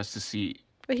way for us to see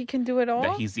But he can do it all.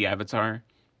 that he's the Avatar.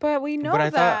 But we know But I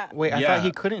that thought, wait, I Yeah. thought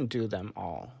he couldn't do them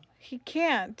all. he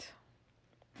can't.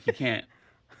 He can't.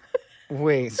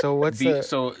 Wait, so what's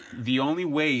So the only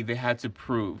way they had to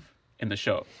prove in the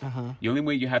show, the only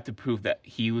way you have to prove that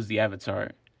he was the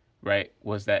Avatar, right,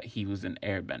 was that he was an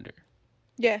airbender.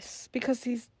 Yes, because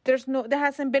there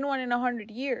hasn't been one in 100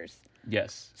 years.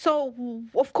 Yes. So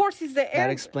of course he's the that air.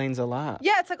 explains a lot.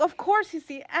 Yeah, it's like of course he's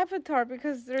the Avatar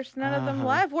because there's none of them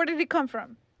left. Where did he come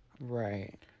from?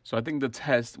 Right. So I think the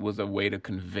test was a way to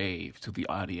convey to the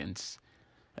audience,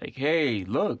 like, hey,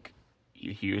 look,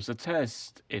 here's a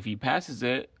test. If he passes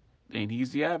it, then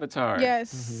he's the Avatar.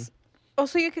 Yes.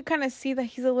 Also, you could kind of see that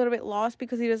he's a little bit lost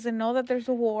because he doesn't know that there's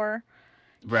a war.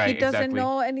 Right, He doesn't exactly.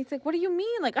 know, and he's like, "What do you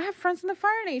mean? Like, I have friends in the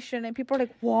Fire Nation," and people are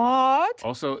like, "What?"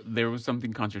 Also, there was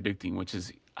something contradicting, which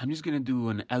is, I'm just going to do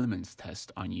an elements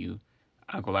test on you,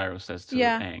 Uncle Iroh says to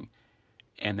Yeah. Aang.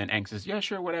 And then Aang says, yeah,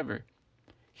 sure, whatever.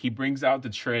 He brings out the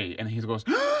tray, and he goes,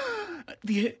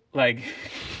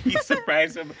 he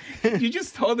surprised him. You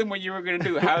just told him what you were going to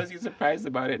do. How is he surprised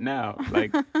about it now?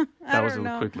 Like, that was a don't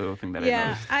know. quick little thing that I Yeah,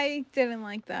 noticed. I didn't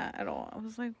like that at all. I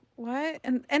was like, "What?"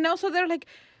 And also they're like,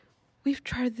 "We've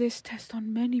tried this test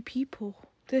on many people.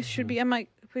 This should be." I'm like,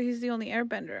 "But he's the only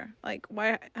Airbender. Like,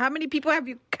 why? How many people have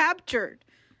you captured?"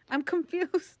 I'm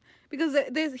confused because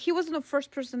he wasn't the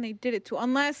first person they did it to,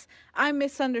 unless I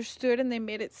misunderstood and they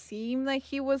made it seem like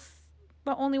he was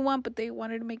the only one, but they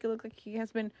wanted to make it look like he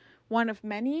has been one of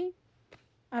many.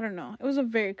 I don't know. It was a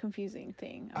very confusing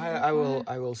thing. I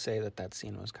will say that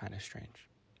scene was kind of strange.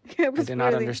 It I was did not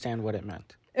really- understand what it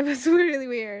meant. It was really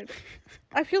weird.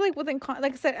 I feel like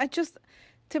like I said,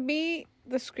 to me,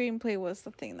 the screenplay was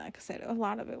the thing. Like I said, a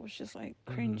lot of it was just like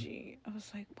cringy. I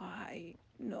was like, why?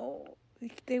 No.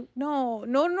 No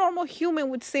normal human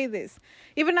would say this.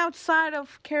 Even outside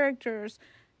of characters,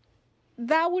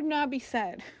 that would not be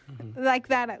said. Like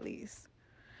that, at least.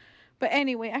 But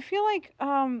anyway, I feel like,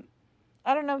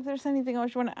 I don't know if there's anything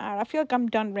else you want to add. I feel like I'm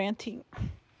done ranting.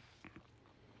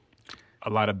 A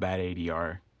lot of bad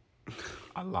ADR.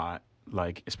 A lot.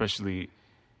 Like, especially,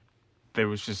 it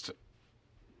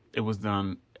was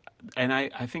done, and I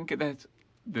think that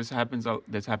this happened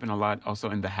a lot also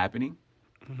in The Happening.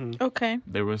 Okay.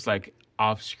 There was like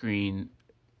off-screen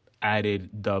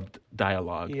added dubbed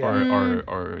dialogue Yeah.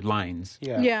 or lines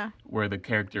Yeah. where the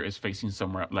character is facing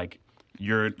somewhere, like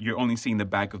you're only seeing the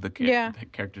back of the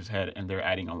character's head, and they're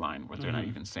adding a line where they're not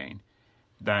even saying.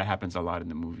 That happens a lot in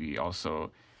the movie.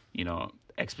 Also,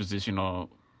 expositional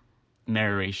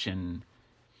narration,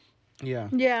 Yeah.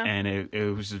 Yeah. and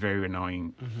it was just very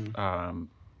annoying.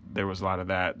 There was a lot of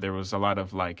that. There was a lot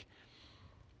of like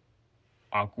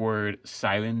awkward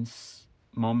silence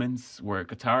moments where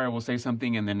Katara will say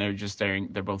something, and then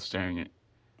they're both staring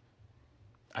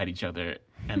at each other,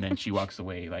 and then she walks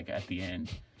away like at the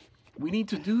end. We need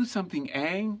to do something,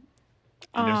 Aang.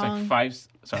 And there's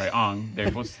like Ong.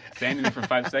 They're both standing there for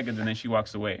 5 seconds, and then she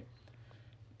walks away.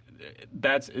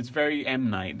 It's very M.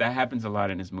 Night. That happens a lot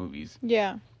in his movies.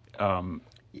 Yeah.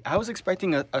 I was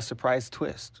expecting a surprise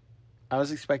twist. I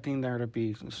was expecting there to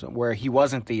be where he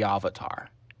wasn't the Avatar.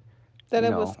 That you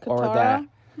it know, was Katara. or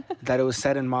that it was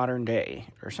set in modern day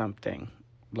or something.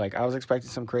 Like, I was expecting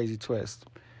some crazy twist,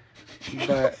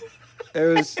 but it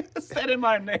was Set in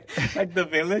my name, like The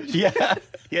Village. yeah,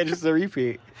 just a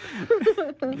repeat.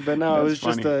 But no, it was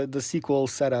That's just funny. the sequel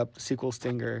setup, sequel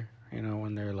stinger. You know,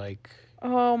 when they're like,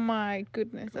 Oh my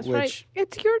goodness, that's right. Which-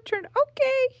 It's your turn.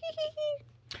 Okay.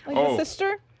 Like Oh. the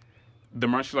sister. The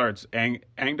martial arts,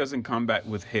 Aang doesn't combat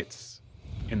with hits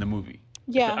in the movie.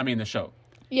 Yeah. I mean the show.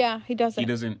 Yeah, he doesn't. He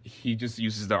doesn't. He just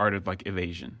uses the art of like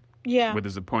evasion Yeah. with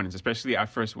his opponents, especially at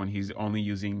first when he's only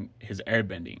using his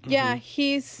airbending. Yeah,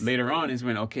 he's. Later on is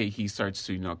when he starts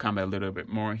to combat a little bit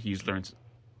more. He's learned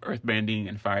earthbending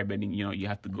and firebending. You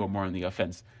have to go more on the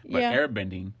offense. But Yeah.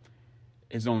 airbending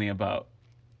is only about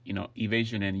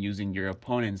evasion and using your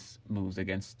opponent's moves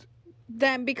against.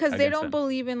 Them because they Against don't them.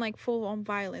 believe in like full on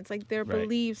violence. Like their Right.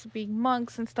 beliefs being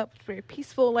monks and stuff is very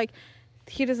peaceful. Like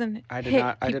he doesn't. I did hit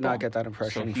not. I did not people. get that So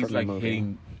impression he's from like the movie.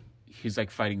 hitting. He's like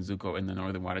fighting Zuko in the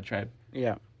Northern Water Tribe.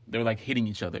 Yeah. They're like hitting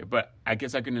each other. But I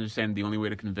guess I can understand the only way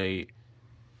to convey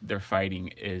their fighting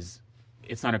is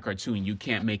it's not a cartoon. You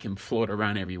can't make him float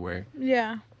around everywhere.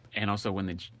 Yeah. And also when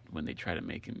they try to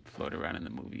make him float around in the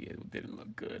movie, it didn't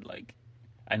look good. Like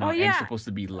I know Oh, Aang's yeah. supposed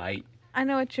to be light, I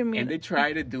know what you mean. and they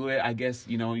try to do it. I guess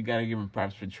you gotta give him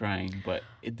props for trying, but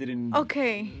it didn't.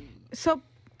 Okay. So,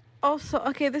 also,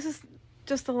 okay, this is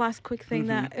just the last quick thing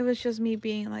that it was just me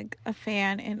being like a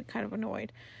fan and kind of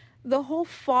annoyed. The whole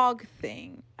fog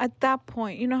thing, at that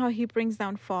point, you know how he brings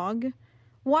down fog?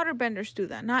 Waterbenders do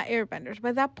that, not airbenders. But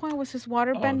at that point, was his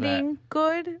waterbending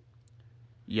good?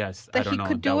 Yes, That I don't he know.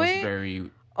 could that do was it? very.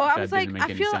 Oh, I that was like, didn't make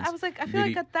any sense. I Did feel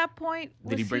like he- at that point,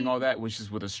 Did he was bring all that, which is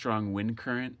with a strong wind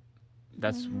current?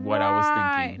 That's what I was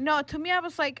Right. thinking. No, to me, I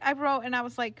was like, I wrote and I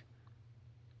was like,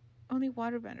 only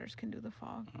waterbenders can do the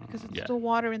fog because it's Yeah. still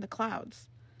water in the clouds.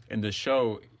 In the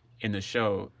show,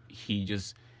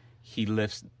 he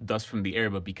lifts dust from the air,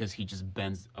 but because he just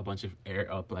bends a bunch of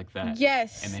air up like that.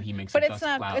 Yes, And then he makes but a it's dust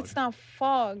not. cloud. It's not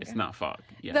fog. It's not fog.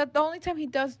 Yeah. The only time he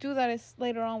does do that is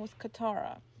later on with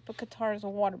Katara, but Katara is a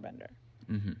waterbender,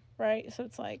 hmm right? So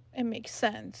it's like it makes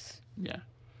sense. Yeah.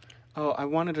 Oh, I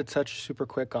wanted to touch super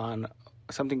quick on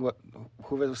something what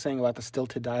whoever was saying about the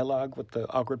stilted dialogue with the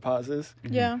awkward pauses.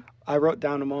 Yeah. I wrote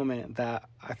down a moment that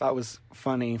I thought was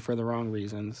funny for the wrong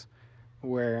reasons,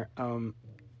 where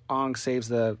Ong saves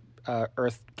the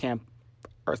Earth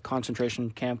concentration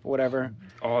camp, whatever,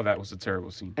 Oh, that was a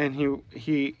terrible scene. and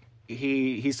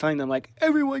he's telling them like,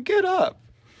 everyone get up,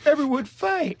 everyone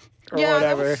fight, or Yeah,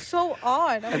 whatever. that was so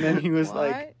odd. I And then like, he was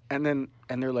 "What?" like, and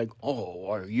they're like, oh,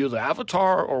 are you the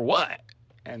Avatar or what?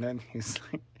 And then he's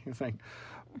like,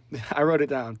 I wrote it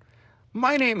down.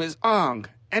 My name is Ong,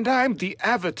 and I'm the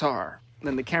Avatar.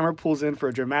 Then the camera pulls in for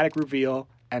a dramatic reveal,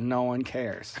 and no one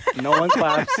cares. No one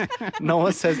claps. No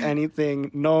one says anything.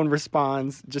 No one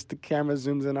responds. Just the camera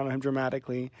zooms in on him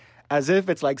dramatically, as if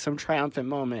it's like some triumphant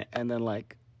moment, and then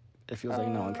like it feels like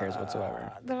no one cares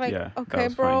whatsoever. They're like, Yeah, that okay,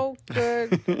 was bro, good.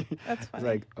 That's It's funny.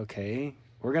 like, okay,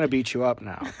 we're gonna beat you up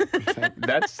now. It's like,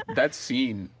 That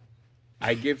scene,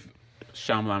 I give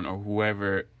Shyamalan or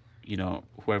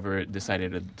whoever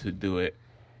decided to do it,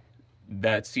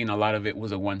 that scene, a lot of it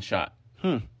was a one shot.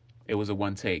 It was a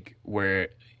one take where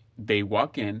they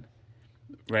walk in,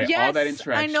 right? All that Yes, I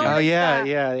interaction know. oh yeah, that.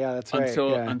 yeah, that's right.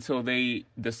 yeah. until they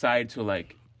decide to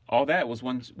like all that was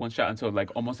one shot until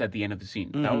like almost at the end of the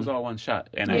scene. That was all one shot,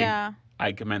 and Yeah.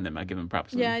 I commend them. I give them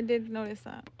props. Yeah, I did notice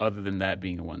that. Other than that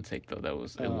being a one take though,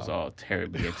 it was all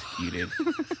terribly executed.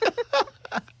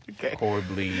 Okay.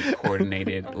 Horribly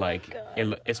coordinated,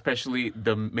 especially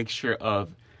the mixture of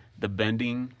the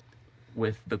bending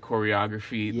with the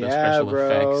choreography, the Yeah, special bro,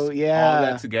 effects, yeah. all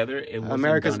that together. It wasn't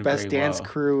America's done Best very Dance well.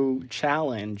 Crew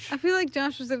challenge. I feel like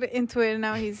Josh was into it and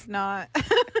now he's not.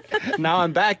 Now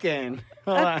I'm back in.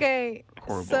 Hold on. Okay.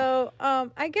 Horrible. So,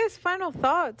 I guess final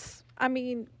thoughts. I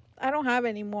mean, I don't have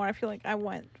any more. I feel like I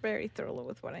went very thorough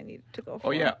with what I needed to go for.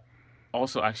 Oh yeah.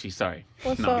 Also, actually, sorry.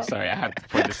 What's no, up? sorry. I have to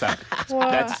point this out.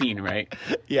 What? That scene, right?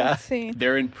 Yeah. Let's see.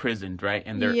 They're imprisoned, right?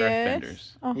 And they're Yes.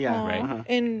 earthbenders. Uh-huh. Yeah, right. Uh-huh.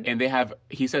 And And they have,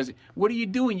 he says, what are you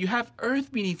doing? You have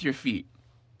earth beneath your feet.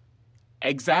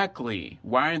 Exactly.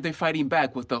 Why aren't they fighting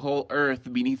back with the whole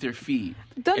earth beneath their feet?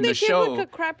 don't in they the give show, like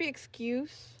a crappy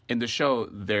excuse? in the show,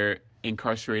 they're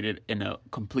incarcerated in a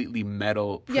completely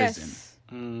metal prison. Yes.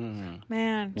 Mm.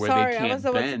 Man, Where they sorry, I can't was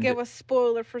about to bend. give a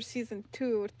spoiler for season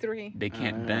 2 or 3. They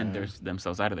can't bend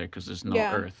themselves out of there because there's no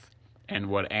Yeah. earth. And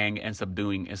what Aang ends up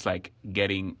doing is like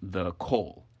getting the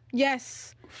coal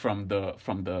Yes, from the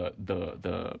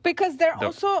because they're The-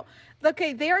 also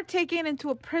okay. They are taken into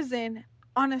a prison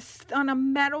on a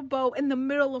metal boat in the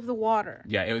middle of the water.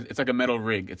 yeah, it's like a metal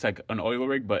rig. It's like an oil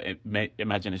rig, but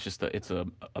imagine it's just a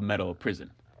metal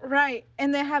prison. Right,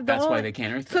 and they have the That's why only- they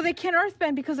can't earth. So they can't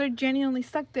earthbend because they're genuinely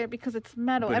stuck there because it's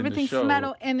metal. But in the Everything's show-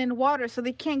 metal and in water, so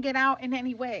they can't get out in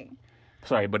any way.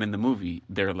 Sorry, but in the movie,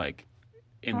 they're like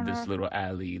in this little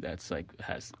alley that's like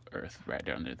has Earth right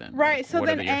under them. Right. Like, So what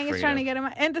are then they Aang is afraid trying to of? get him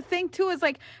out. And the thing too is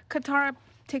like Katara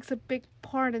takes a big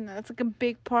part in that. It's like a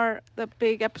big part, the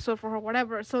big episode for her,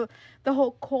 whatever. So the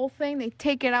whole coal thing, they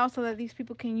take it out so that these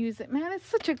people can use it. Man, it's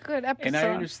such a good episode. And I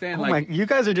understand, Oh like, my! You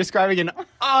guys are describing an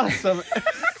awesome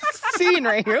scene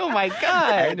right here. Oh my I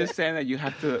god! understand that you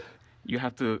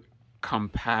have to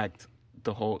compact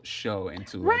the whole show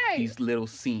into like, Right. these little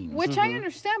scenes. Which I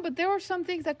understand, but there were some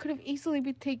things that could have easily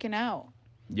been taken out.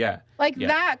 Yeah. Like Yeah.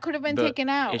 that could have been taken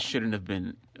out. It shouldn't have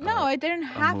been. No, it didn't a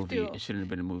have movie. to. It shouldn't have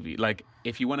been a movie. Like,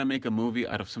 if you want to make a movie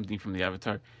out of something from the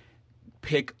Avatar,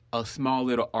 pick a small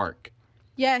little arc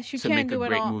Yes, you to can't make a do it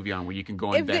great all. movie on, where you can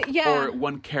go in If the- depth, yeah. or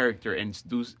one character and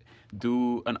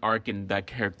do an arc in that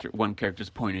one character's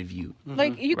point of view.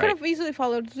 Like you could Right. have easily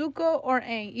followed Zuko or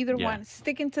Aang, either Yeah. one.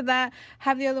 Stick into that.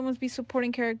 Have the other ones be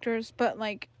supporting characters, but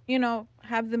like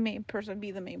have the main person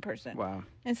be the main person, Wow.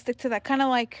 and stick to that. Kind of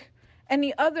like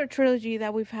any other trilogy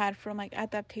that we've had from like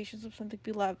adaptations of something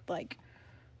beloved, like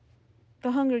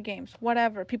The Hunger Games,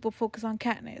 whatever. People focus on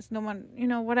Katniss. No one,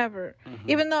 whatever.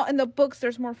 Even though in the books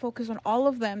there's more focus on all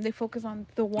of them, they focus on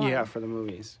the one. Yeah, for the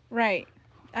movies. Right.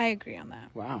 I agree on that.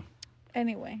 Wow.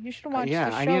 Anyway, you should watch Yeah,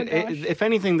 the I show, need. Josh. If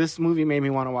anything, this movie made me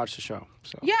want to watch the show.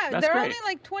 So. Yeah, That's they're great. only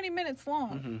like 20 minutes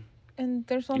long. Mhm. And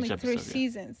there's only Each 3 episode, yeah.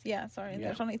 seasons. Yeah, sorry. Yeah.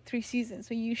 There's only 3 seasons.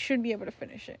 So you should be able to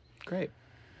finish it. Great.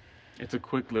 It's a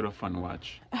quick little fun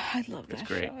watch, I love that It's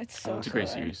great. show. It's so It's good. a great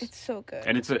series. It's so good.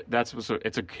 and it's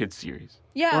a kids series.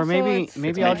 yeah, Or so maybe it's-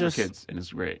 maybe It's I'll made for just kids, and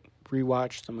it's great.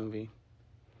 rewatch the movie.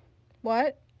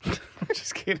 What?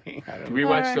 Just kidding. I don't know.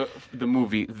 Rewatch Alright. the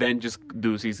movie, then just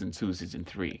do season 2, season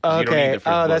 3. 'cause you don't Okay. need the first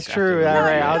Oh, book that's after true. the All movie.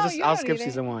 right. No, I'll you just don't skip need it.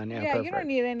 season 1. Yeah, you perfect. don't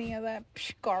need any of that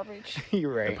garbage.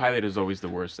 You're The right. pilot is always the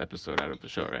worst episode out of the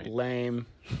show, right? Lame.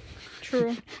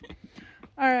 True.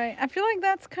 All right. I feel like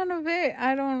that's kind of it.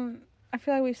 I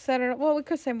feel like we've said it. Well, we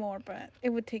could say more, but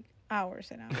it would take hours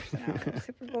and hours and hours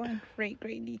if we're going great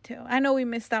detail. I know we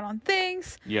missed out on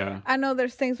things. Yeah. I know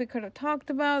there's things we could have talked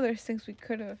about. There's things we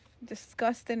could have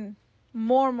discussed in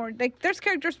more. Like, there's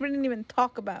characters we didn't even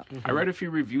talk about. I read a few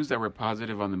reviews that were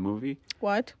positive on the movie,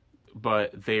 What?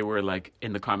 but they were like,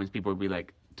 in the comments, people would be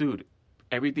like, dude,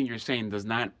 everything you're saying it's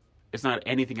not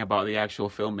anything about the actual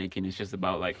filmmaking. It's just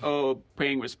about like,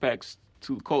 paying respects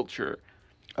to culture.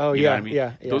 Oh You know yeah, what I mean?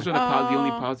 yeah. Those are the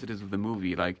only Oh. positives of the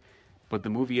movie. Like, but the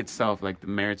movie itself, like the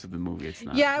merits of the movie, it's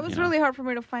not. Yeah, it was you know? really hard for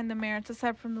me to find the merits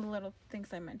aside from the little things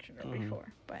I mentioned Mm-hmm. before.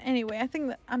 But anyway, I think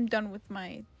that I'm done with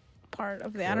my part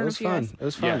of the. I Yeah, don't it know was if you fun. guys. It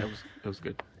was Yeah, fun. it was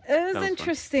good. It was fun.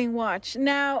 interesting watch.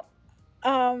 Now,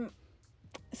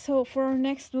 so for our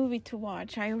next movie to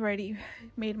watch, I already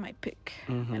made my pick,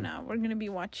 Mm-hmm. and we're gonna be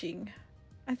watching.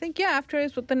 I think after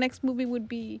this, what the next movie would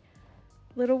be,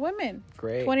 Little Women,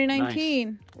 Great.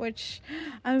 2019, which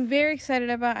I'm very excited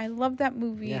about. I love that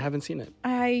movie. Yeah, I haven't seen it.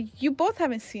 You both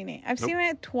haven't seen it. I've seen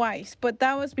it twice, but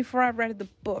that was before I read the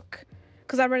book,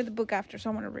 because I read the book after, so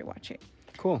I want to rewatch it.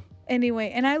 Cool. Anyway,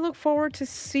 and I look forward to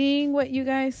seeing what you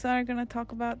guys are gonna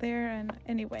talk about there. And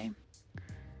anyway,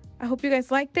 I hope you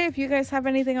guys liked it. If you guys have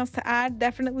anything else to add,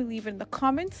 definitely leave it in the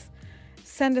comments.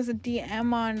 Send us a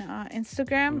DM on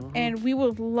Instagram, and we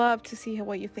would love to see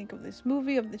what you think of this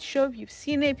movie, of the show. If you've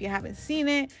seen it, if you haven't seen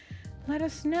it, let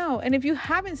us know. And if you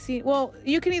haven't seen, well,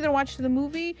 you can either watch the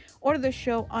movie or the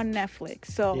show on Netflix.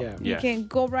 So Yeah. you Yeah. can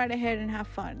go right ahead and have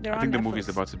fun. They're I on think the Netflix. movie's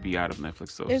about to be out of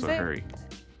Netflix, so Is it? hurry.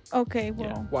 Okay,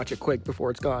 well, Watch it quick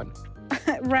before it's gone.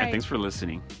 And right. thanks for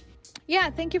listening. Yeah,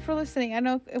 thank you for listening. I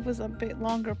know it was a bit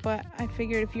longer, but I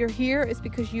figured if you're here, it's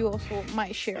because you also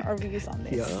might share our views on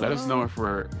this. Yeah. Let us know if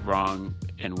we're wrong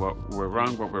and what we're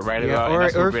wrong, what we're right Yeah, about. or and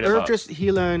that's what we're or, great or about. just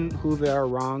Hila and who they are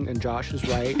wrong and Josh is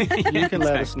right. You can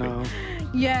let us know.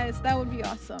 Yes, that would be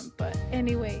awesome. But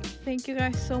anyway, thank you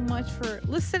guys so much for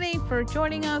listening, for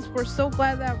joining us. We're so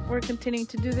glad that we're continuing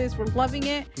to do this. We're loving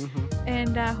it.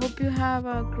 And I hope you have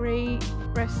a great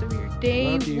rest of your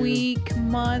day, Love you. week,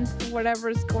 month, whatever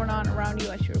is going on around you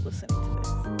as you're listening to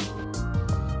this.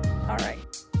 All right.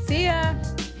 See ya.